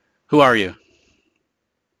 "Who are you?"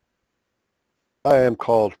 I am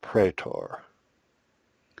called Praetor.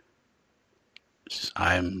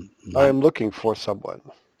 I am looking for someone.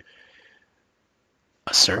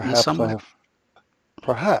 A certain someone?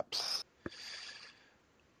 Perhaps.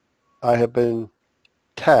 I have been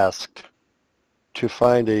tasked to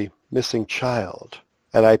find a missing child.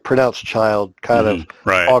 And I pronounce child kind of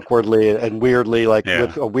awkwardly and weirdly, like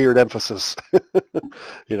with a weird emphasis,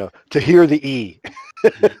 to hear the E.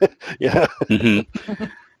 Yeah.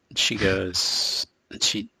 She goes,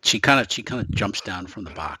 she kind of jumps down from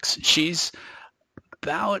the box. She's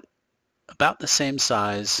about the same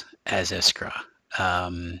size as Iskra.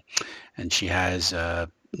 And she has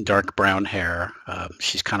dark brown hair.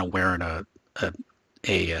 She's kind of wearing a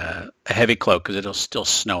heavy cloak because it's still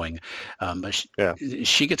snowing. But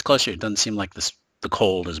she gets closer. It doesn't seem like the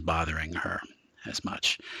cold is bothering her as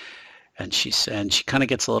much. And she kind of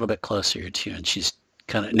gets a little bit closer to you. And she's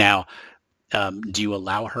kind of now. Do you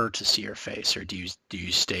allow her to see your face, or do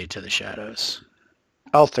you stay to the shadows?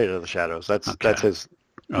 I'll stay to the shadows. That's his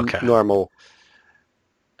normal.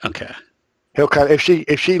 Okay. He'll kind of,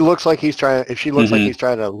 if she looks like he's trying like he's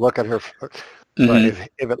trying to look at her. If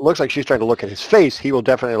it looks like she's trying to look at his face, he will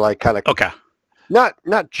definitely like kind of not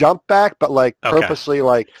jump back, but like purposely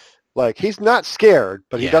like he's not scared,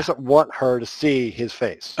 but he doesn't want her to see his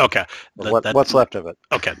face. Okay, what's left of it?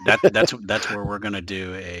 Okay, that's where we're gonna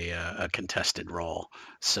do a contested roll.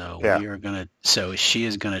 So she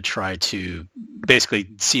is gonna try to basically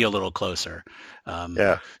see a little closer.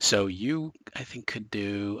 So you, I think, could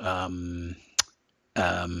do. Let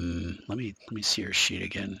me see your sheet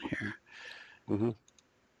again here.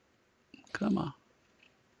 Come on.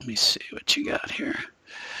 Let me see what you got here.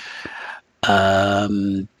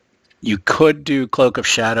 You could do Cloak of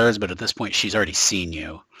Shadows, but at this point, she's already seen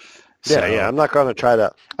you. So, I'm not going to try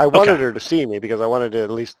to. I wanted her to see me because I wanted to at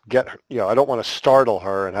least get her. I don't want to startle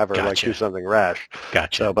her and have her like do something rash.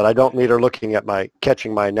 Gotcha. So, but I don't need her looking at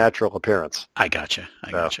catching my natural appearance. I gotcha.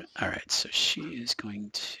 All right. So she is going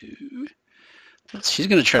to. She's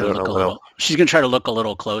going to try to look a little. She's going to try to look a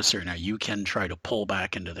little closer. Now you can try to pull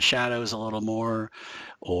back into the shadows a little more,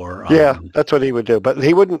 or that's what he would do. But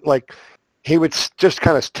he wouldn't like. He would just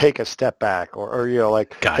kind of take a step back, or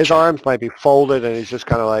his arms might be folded, and he's just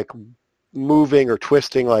kind of like moving or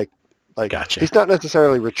twisting, like he's not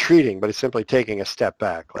necessarily retreating, but he's simply taking a step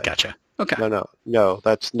back. Like, gotcha. Okay. No,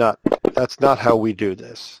 that's not how we do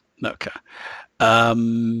this. Okay.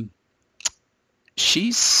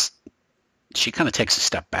 She kind of takes a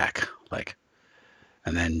step back, like,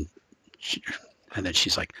 and then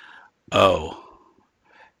she's like, oh,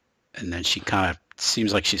 and then she kind of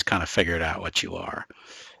seems like she's kind of figured out what you are.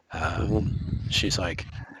 She's like,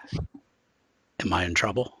 am I in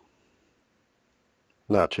trouble?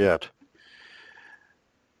 Not yet.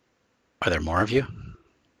 Are there more of you?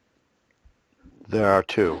 There are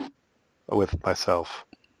two with myself.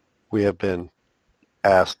 We have been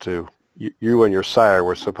asked to, you and your sire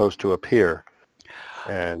were supposed to appear,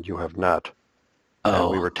 and you have not. Oh.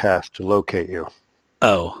 And we were tasked to locate you.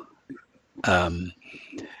 Oh. My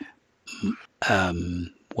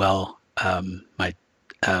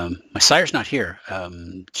sire's not here.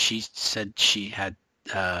 She said she had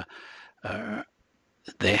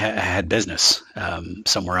they had business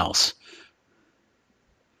somewhere else.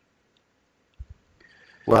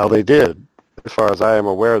 Well, they did. As far as I am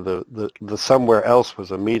aware, the somewhere else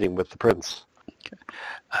was a meeting with the prince.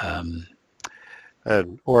 Okay.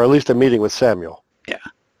 Or at least a meeting with Samuel. Yeah.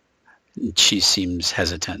 She seems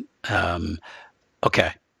hesitant.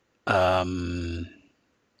 Okay.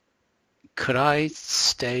 Could I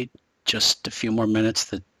stay just a few more minutes?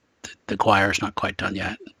 The choir's not quite done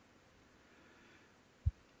yet.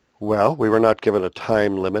 Well, we were not given a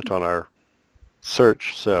time limit on our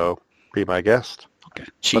search, so be my guest. Okay.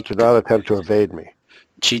 But do not attempt to evade me.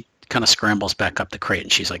 She kind of scrambles back up the crate,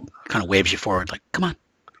 and she's like, kind of waves you forward, like, come on,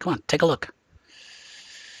 take a look.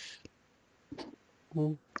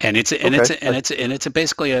 And it's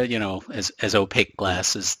basically a, as opaque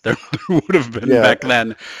glass as there would have been back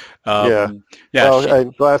then.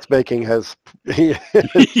 Glass making has wasn't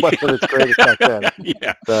its greatest back then.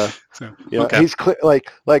 Okay. He's like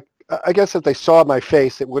I guess if they saw my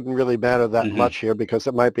face, it wouldn't really matter that much here, because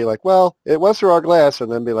it might be like, well, it was raw glass, and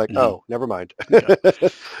then be like, oh, never mind. Okay.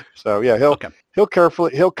 So yeah, he'll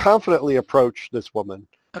confidently approach this woman.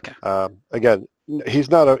 Okay. Again, he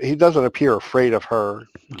doesn't appear afraid of her,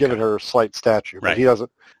 given her slight stature, but he doesn't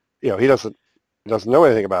know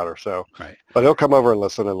anything about her. So, but he'll come over and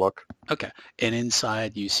listen and look. Okay. And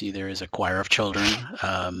inside, you see there is a choir of children,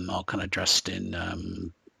 all kind of dressed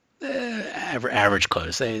in average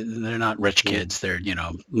clothes. They're not rich kids. They're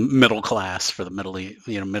middle class for the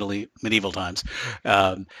medieval times,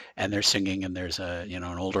 and they're singing. And there's an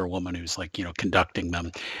older woman who's like conducting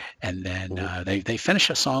them, and then they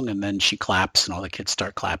finish a song, and then she claps, and all the kids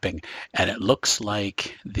start clapping, and it looks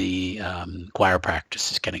like the choir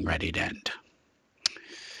practice is getting ready to end.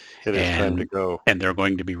 It is time to go, and they're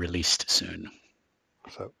going to be released soon.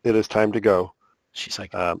 So it is time to go. She's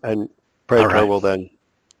like, and Praetor will then.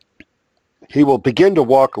 He will begin to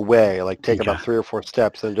walk away, like take about 3 or 4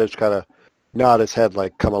 steps, and just kind of nod his head,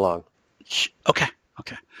 like, come along. Okay.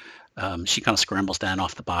 She kind of scrambles down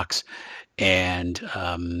off the box, and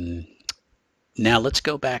now let's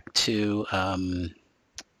go back to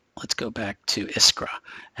Iskra,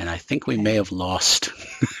 and I think we may have lost.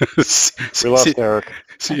 We lost Eric.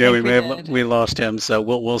 So yeah, we lost him. So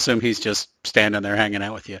we'll assume he's just standing there hanging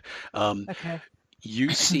out with you. Okay. You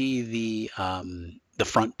see the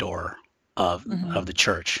front door of the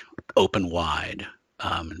church open wide,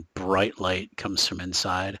 and bright light comes from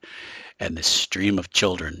inside, and this stream of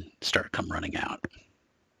children start come running out.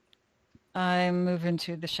 I move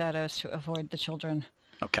into the shadows to avoid the children.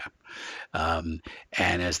 Okay. And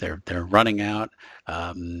as they're running out,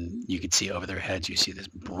 you can see over their heads, you see this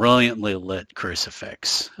brilliantly lit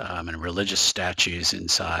crucifix, and religious statues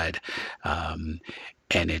inside, and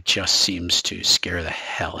it just seems to scare the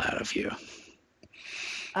hell out of you.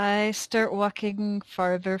 I start walking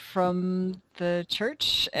farther from the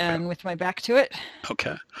church and with my back to it.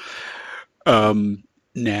 Okay.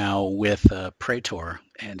 Now with Praetor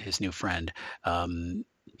and his new friend,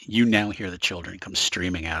 you now hear the children come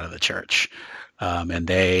streaming out of the church. And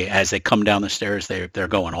as they come down the stairs, they're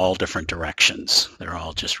going all different directions. They're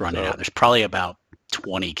all just running out. There's probably about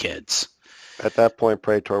 20 kids. At that point,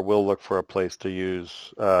 Praetor will look for a place to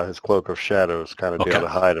use his cloak of shadows, kind of be able to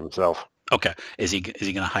hide himself. Okay. Is he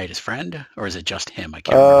going to hide his friend, or is it just him? I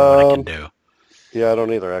can't remember what I can do. Yeah, I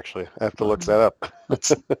don't either, actually. I have to look that up.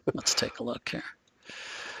 Let's take a look here.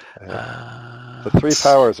 The 3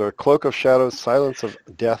 powers are Cloak of Shadows, Silence of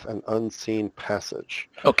Death, and Unseen Passage.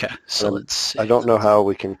 Okay, so let's see. I don't know how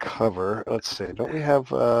we can cover. Let's see. Don't we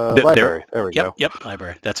have library? There we go. Yep,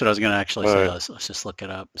 library. That's what I was going to actually say. Let's just look it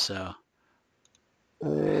up. So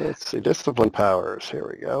let's see. Discipline powers. Here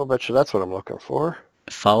we go. Bet you that's what I'm looking for.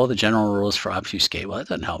 Follow the general rules for obfuscate. Well, that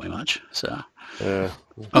doesn't help me much. So okay,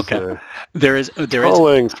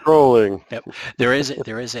 scrolling. Yep.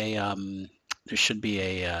 There should be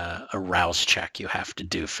a rouse check you have to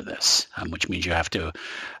do for this, which means you have to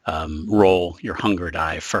roll your hunger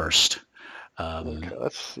die first. Okay,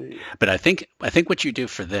 let's see. But I think what you do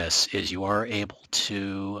for this is you are able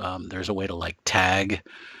to. There's a way to like tag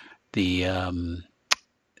the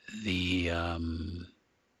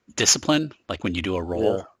discipline, like when you do a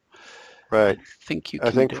roll. Yeah. Right.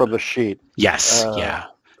 I think from the sheet. Yes. Yeah.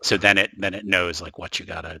 So then it knows like what you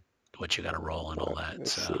gotta roll and all that.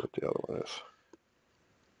 Let's see what the other one is.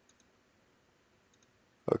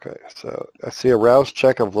 Okay, so I see a rouse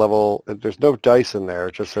check of level. There's no dice in there.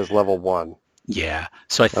 It just says level 1. Yeah.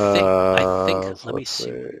 So I think. So let me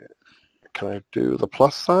see. Can I do the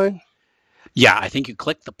plus sign? Yeah, I think you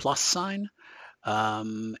click the plus sign,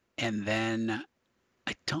 and then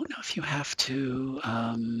I don't know if you have to.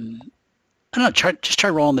 I don't know. Try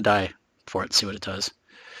rolling the die for it. See what it does.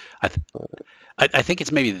 I think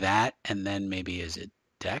it's maybe that, and then maybe is it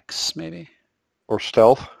Dex maybe? Or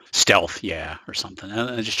stealth? Stealth, yeah, or something.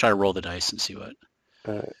 And just try to roll the dice and see what.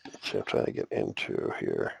 I'm trying to get into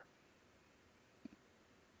here.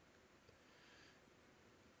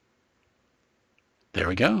 There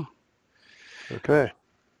we go. Okay.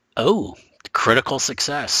 Oh, critical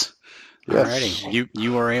success. Yes. Alrighty.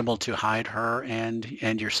 You were able to hide her and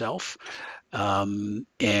yourself, and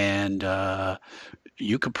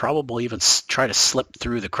you could probably even try to slip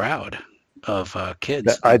through the crowd of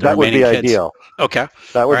kids. The That would be remaining kids. ideal. Okay.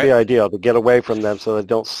 That would All be right. ideal to get away from them so they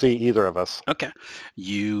don't see either of us. Okay.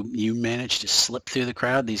 You manage to slip through the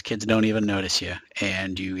crowd. These kids don't even notice you,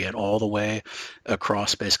 and you get all the way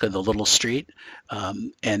across basically the little street,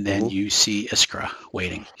 and then you see Iskra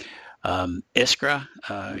waiting. Iskra,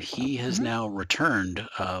 he has now returned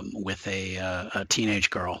with a teenage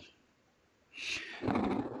girl.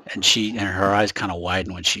 And her eyes kind of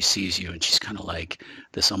widen when she sees you, and she's kind of like,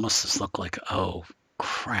 this almost this look like, oh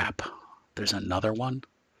crap, there's another one.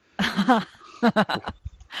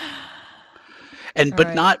 And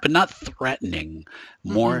but not threatening,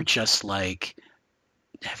 more just like,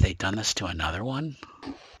 have they done this to another one?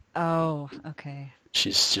 Oh, okay.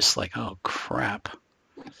 She's just like, oh crap.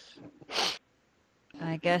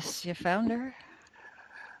 I guess you found her.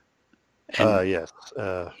 Yes.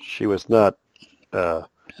 She was not.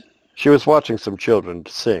 She was watching some children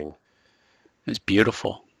sing. It was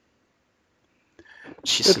beautiful.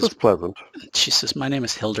 It was pleasant. She says, my name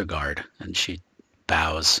is Hildegard, and she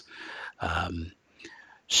bows. I'm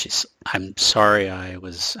sorry I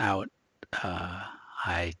was out.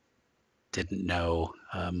 I didn't know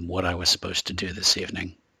what I was supposed to do this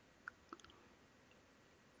evening.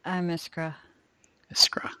 I'm Iskra.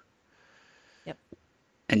 Iskra. Yep.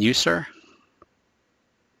 And you, sir?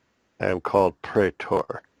 I am called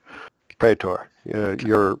Praetor. Praetor.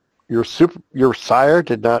 Your sire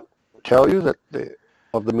did not tell you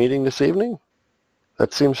of the meeting this evening?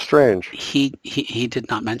 That seems strange. He did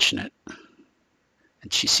not mention it.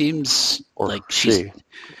 And she seems or like she's... she.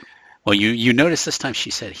 Well, you notice this time she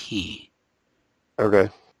said he. Okay.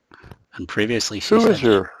 And previously she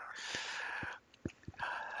said...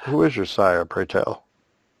 Who is your sire, pray tell?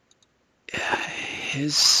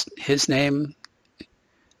 His name...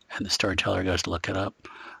 And the storyteller goes to look it up.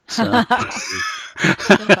 So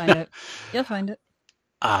You'll find it.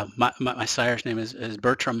 My sire's name is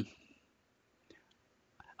Bertram.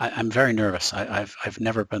 I'm very nervous. I've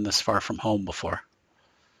never been this far from home before.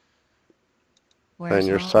 And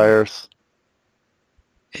your sire's?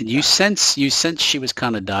 And you sense she was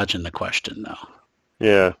kind of dodging the question, though.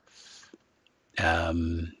 Yeah.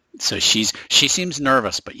 So she seems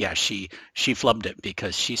nervous, but yeah, she flubbed it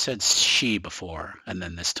because she said she before, and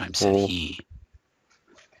then this time said he.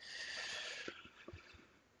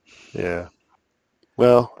 Yeah.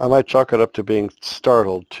 Well, I might chalk it up to being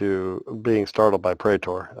startled by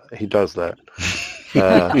Praetor. He does that.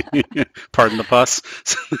 Pardon the pus.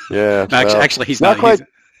 Yeah. Actually, he's not quite.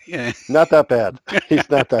 Yeah. Not that bad. He's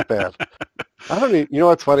not that bad. I don't even. You know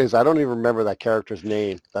what's funny is I don't even remember that character's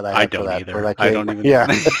name that I had for that. Either. For that I don't even. Yeah.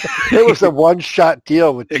 It was a one-shot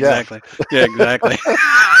deal with exactly. Jeff. Yeah, exactly.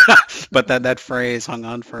 But that phrase hung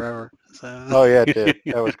on forever. So. Oh yeah, it did.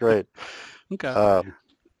 That was great. Okay.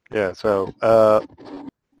 Yeah. So.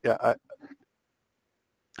 Yeah.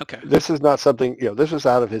 Okay. This is not something. This is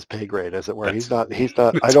out of his pay grade, as it were. He's not.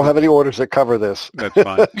 I don't have any orders that cover this. That's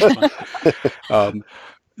fine.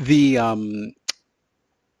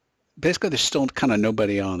 Basically, there's still kind of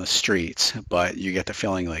nobody on the streets, but you get the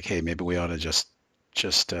feeling like, hey, maybe we ought to just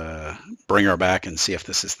bring her back and see if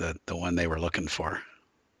this is the one they were looking for.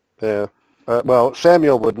 Yeah. Well,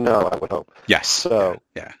 Samuel would know, I would hope. Yes. So,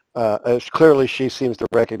 yeah. As clearly she seems to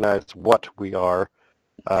recognize what we are.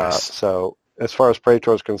 Yes. So, as far as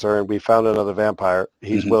Praetor is concerned, we found another vampire.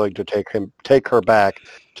 He's willing to take her back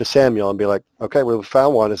to Samuel and be like, okay, we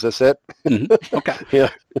found one. Is this it? Okay. Yeah.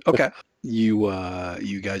 Okay.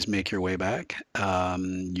 You guys make your way back.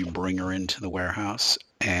 You bring her into the warehouse,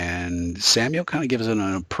 and Samuel kind of gives it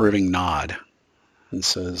an approving nod and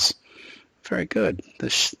says, very good.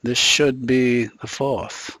 This should be the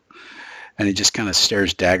fourth. And he just kind of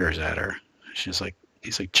stares daggers at her. He's like,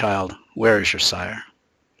 child, where is your sire?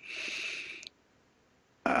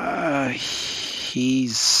 He's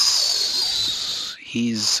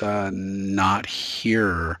not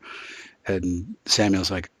here. And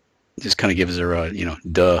Samuel's like, just kind of gives her a,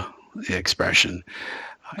 duh expression.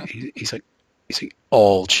 He's like,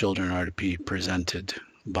 all children are to be presented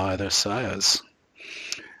by their sires.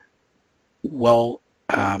 Well,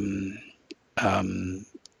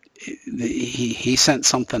 he sent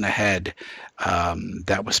something ahead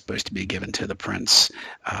that was supposed to be given to the prince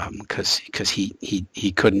because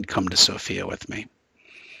he couldn't come to Sofia with me.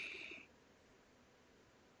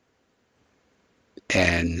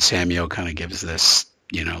 And Samuel kind of gives this,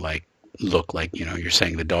 look like, you're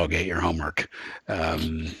saying the dog ate your homework.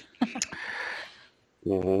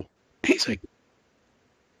 He's like,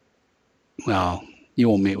 well, You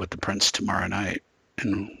will meet with the prince tomorrow night,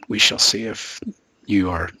 and we shall see if you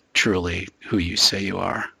are truly who you say you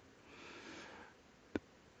are.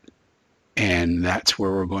 And that's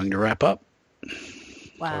where we're going to wrap up.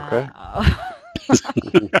 Wow.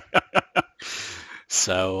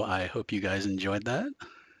 So I hope you guys enjoyed that.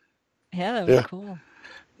 Yeah, that was cool.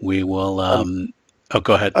 We will...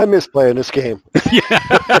 go ahead. I miss playing this game.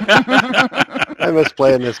 I miss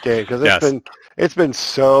playing this game because it's been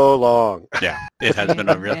so long. Yeah, it has been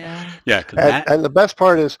a real... Yeah. And the best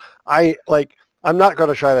part is I'm not going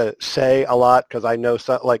to try to say a lot because I know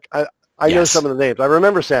I know some of the names. I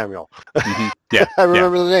remember Samuel. Mm-hmm. Yeah, I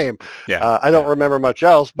remember the name. Yeah, I don't remember much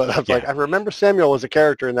else, but I was I remember Samuel was a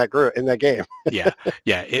character in that game. Yeah.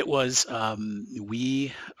 It was.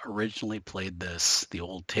 We originally played the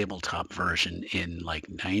old tabletop version in like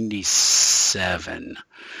 '97,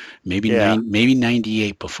 maybe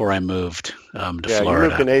 98 before I moved to Florida. You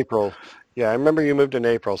moved in April. Yeah, I remember you moved in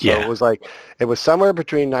April, so it was somewhere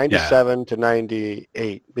between '97 to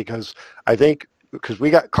 '98 because I think. Because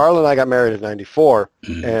Carl and I got married in '94,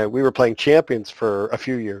 and we were playing Champions for a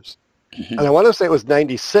few years. Mm-hmm. And I want to say it was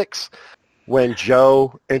 '96 when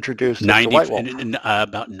Joe introduced us to White Wolf.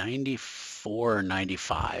 About '94 or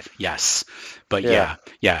 '95, yes. But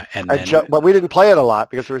and then, but we didn't play it a lot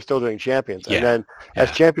because we were still doing Champions. And then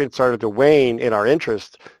as Champions started to wane in our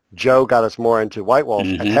interest, Joe got us more into White Wolf,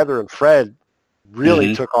 and Heather and Fred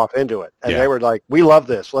really took off into it, and they were like, "We love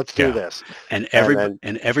this. Let's do this." And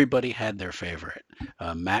everybody had their favorite.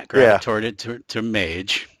 Matt gravitated to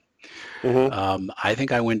Mage. Mm-hmm. I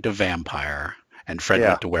think I went to Vampire, and Fred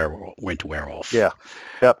went to Werewolf. Yeah,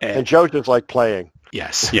 yep. And Joe just liked playing.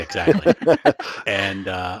 Yes, exactly. And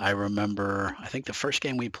I remember, I think the first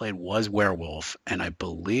game we played was Werewolf, and I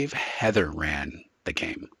believe Heather ran the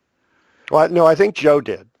game. Well, no, I think Joe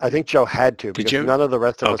did. I think Joe had to because none of the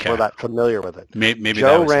rest of us were that familiar with it. Maybe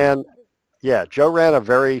Joe ran. Yeah, Joe ran a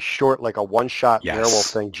very short, like a one-shot werewolf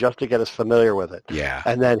thing just to get us familiar with it. Yeah.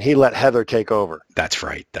 And then he let Heather take over. That's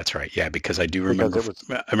right. Yeah, because I do remember.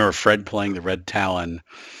 I remember Fred playing the Red Talon.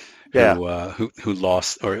 Who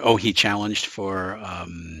lost he challenged for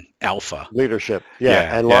Alpha leadership.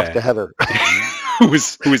 And lost to Heather.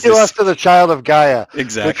 He lost to the Child of Gaia.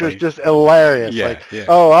 Exactly. Which was just hilarious.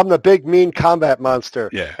 I'm the big mean combat monster.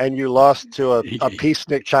 Yeah. And you lost to a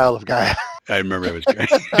peacenik Child of Gaia. I remember it was great.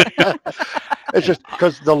 It's just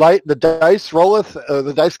because the dice rolleth,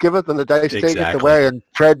 the dice giveth, and the dice taketh away, and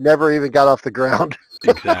Fred never even got off the ground.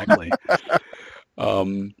 Exactly. So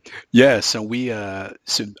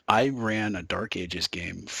I ran a Dark Ages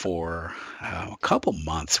game for a couple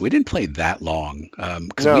months. We didn't play that long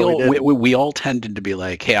because we all tended to be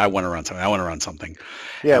like, "Hey, I want to run something.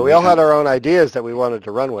 Yeah, and we all had our own ideas that we wanted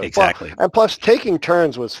to run with. Exactly. Well, and plus, taking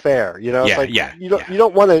turns was fair. You know, you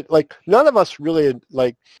don't want to none of us really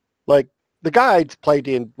like. The guy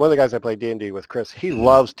one of the guys I played D&D with, Chris, he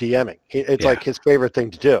loves DMing. It's like his favorite thing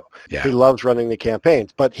to do. Yeah. He loves running the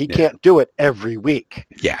campaigns, but he can't do it every week.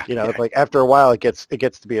 Yeah. It's like after a while it gets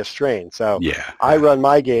to be a strain. So I run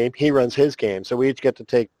my game, he runs his game. So we each get to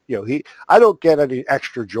take, I don't get any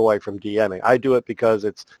extra joy from DMing. I do it because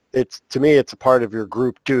it's to me it's a part of your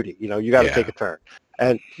group duty. You got to take a turn.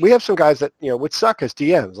 And we have some guys that, would suck as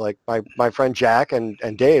DMs, like my friend Jack and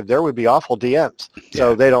Dave. There would be awful DMs,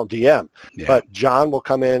 so they don't DM. Yeah. But John will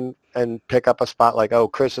come in and pick up a spot like,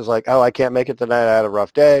 Chris is like, I can't make it tonight. I had a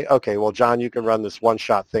rough day. Okay, well, John, you can run this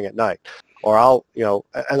one-shot thing at night. Or I'll,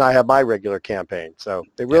 and I have my regular campaign. So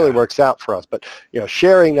it really works out for us. But,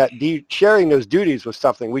 sharing those duties was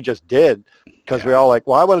something we just did because we all like,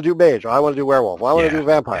 well, I want to do mage, or I want to do werewolf, well, I want to do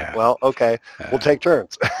vampire. Yeah. Well, okay, we'll take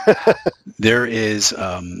turns. There is,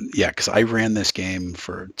 because I ran this game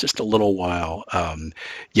for just a little while.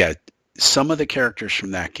 Some of the characters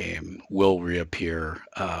from that game will reappear.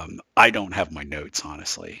 I don't have my notes,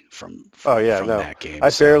 honestly, from that game. I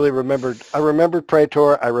barely remembered. I remembered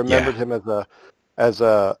Praetor. I remembered him as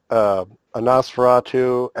a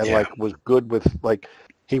Nosferatu, and was good with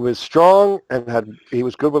he was strong and he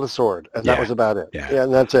was good with a sword, and that was about it. Yeah,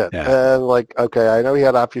 and that's it. Yeah. And okay, I know he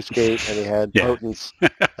had obfuscate and he had potence,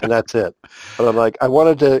 and that's it. But I'm like, I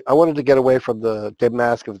wanted to get away from the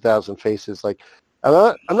Mask of a Thousand Faces.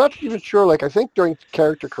 I'm not even sure. I think during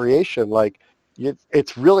character creation,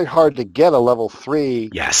 it's really hard to get a level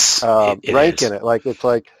 3 rank in it.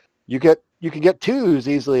 It's you can get 2s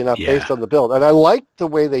easily enough based on the build. And I like the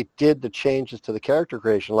way they did the changes to the character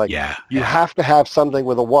creation. You have to have something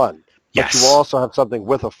with a 1, but you also have something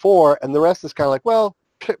with a 4, and the rest is kind of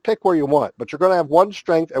pick where you want, but you're going to have one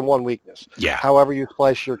strength and one weakness. Yeah. However you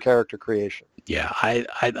slice your character creation. Yeah,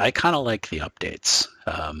 I kind of like the updates,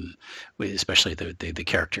 especially the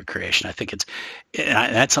character creation. I think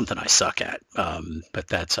that's something I suck at,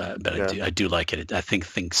 but I do like it. I think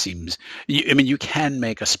things seems. You can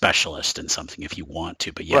make a specialist in something if you want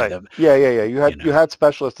to, but yeah, right. You had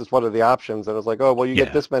specialist as one of the options, and it was like, oh well, you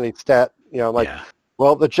get this many stat.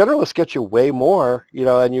 Well, the generalist gets you way more,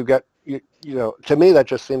 and you get. To me, that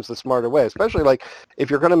just seems the smarter way, especially like if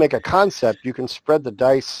you're going to make a concept, you can spread the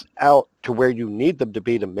dice out to where you need them to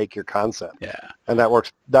be to make your concept. Yeah. And that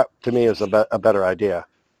works. That, to me, is a better idea.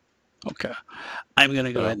 Okay. I'm going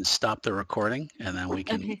to go ahead and stop the recording, and then we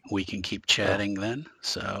can keep chatting then.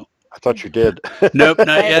 So. I thought you did. Nope,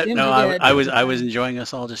 not yet. No, I was enjoying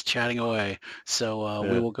us all just chatting away. So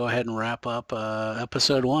we will go ahead and wrap up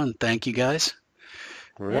episode 1. Thank you, guys.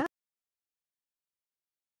 Yeah.